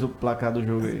 2x2 o placar do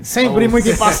jogo aí. Sempre muito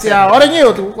imparcial. Olha,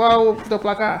 Nilton, qual é o teu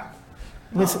placar?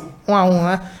 1x1,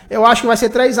 né? Eu acho que vai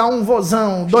ser 3x1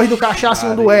 Vozão, 2 do Cachaça e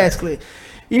 1 do Wesley.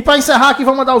 E pra encerrar aqui,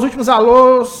 vamos mandar os últimos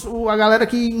alôs. A galera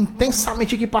que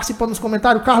intensamente aqui participando nos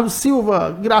comentários. Carlos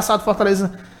Silva, engraçado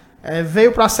Fortaleza.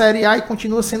 veio pra Série A e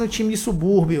continua sendo time de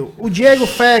subúrbio. O Diego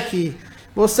Feck,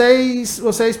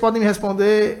 vocês podem me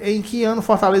responder em que ano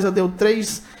Fortaleza deu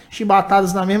 3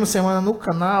 chibatadas na mesma semana no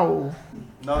canal?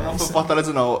 Não foi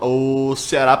Fortaleza não. O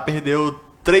Ceará perdeu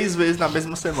 3 vezes na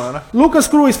mesma semana. Lucas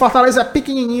Cruz, Fortaleza é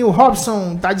pequenininho. O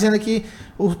Robson tá dizendo aqui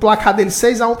o placar dele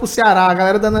 6-1 pro Ceará. A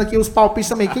galera dando aqui os palpites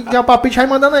também. Quem quer o palpite vai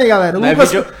mandando aí, galera.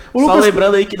 Só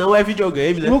lembrando aí que não é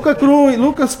videogame, né?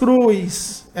 Lucas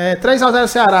Cruz, 3-0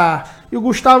 Ceará. E o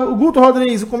Guto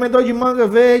Rodrigues, o comedor de manga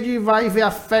verde, vai ver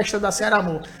a festa da Ceará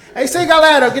Amor. É isso aí,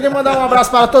 galera. Eu queria mandar um abraço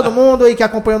para todo mundo aí que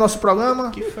acompanhou o nosso programa.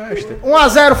 Que festa.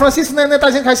 1-0. Francisco Nenê tá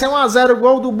dizendo que vai ser 1-0.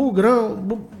 Gol do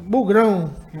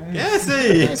Bugrão. É esse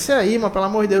aí. É esse aí, mano, pelo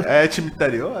amor de Deus. É time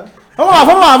interior, é?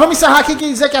 Vamos lá. Vamos encerrar aqui. Quer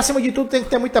dizer que acima de tudo tem que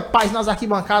ter muita paz nas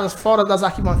arquibancadas. Fora das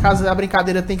arquibancadas, a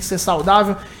brincadeira tem que ser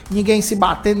saudável. Ninguém se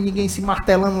batendo, ninguém se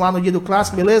martelando lá no dia do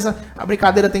clássico, beleza? A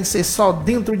brincadeira tem que ser só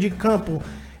dentro de campo.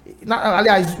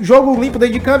 Aliás, jogo limpo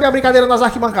dentro de campo e a brincadeira nas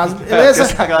arquibancadas, beleza?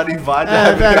 Essa galera invade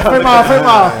foi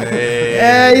mal.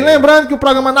 E lembrando que o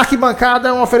programa Na Arquibancada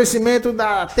é um oferecimento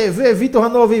da TV Vitor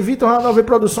Hanover e Vitor Hanover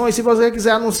Produções. Se você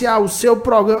quiser anunciar o seu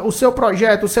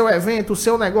projeto, o seu evento, o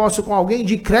seu negócio com alguém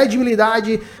de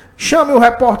credibilidade, chame o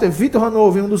repórter Vitor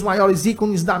Hanover, um dos maiores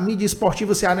ícones da mídia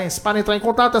esportiva cearense. Para entrar em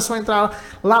contato é só entrar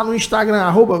lá no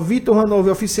Instagram,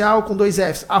 @VitorHanoverOficial, com 2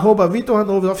 Fs,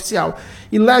 @VitorHanoverOficial.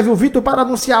 E leve o Vitor para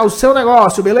anunciar o seu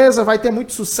negócio, beleza? Vai ter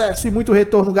muito sucesso e muito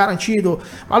retorno garantido.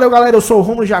 Valeu, galera. Eu sou o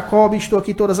Rômulo Jacobi, estou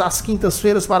aqui todas as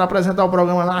quintas-feiras para apresentar o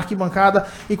programa Na Arquibancada.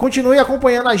 E continue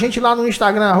acompanhando a gente lá no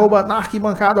Instagram, @Na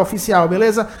Arquibancada Oficial,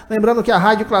 beleza? Lembrando que a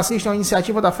Rádio Classista é uma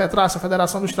iniciativa da FETRAça,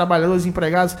 Federação dos Trabalhadores e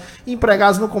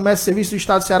Empregados no Comércio e Serviço do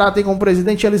Estado do Ceará. Tem como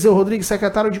presidente Eliseu Rodrigues,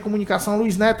 secretário de Comunicação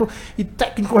Luiz Neto e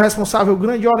técnico responsável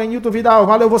grande Orenilton Vidal.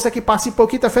 Valeu você que participou.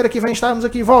 Quinta-feira que vem estaremos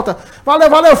aqui em volta.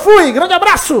 Valeu, fui! Grande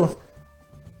abraço!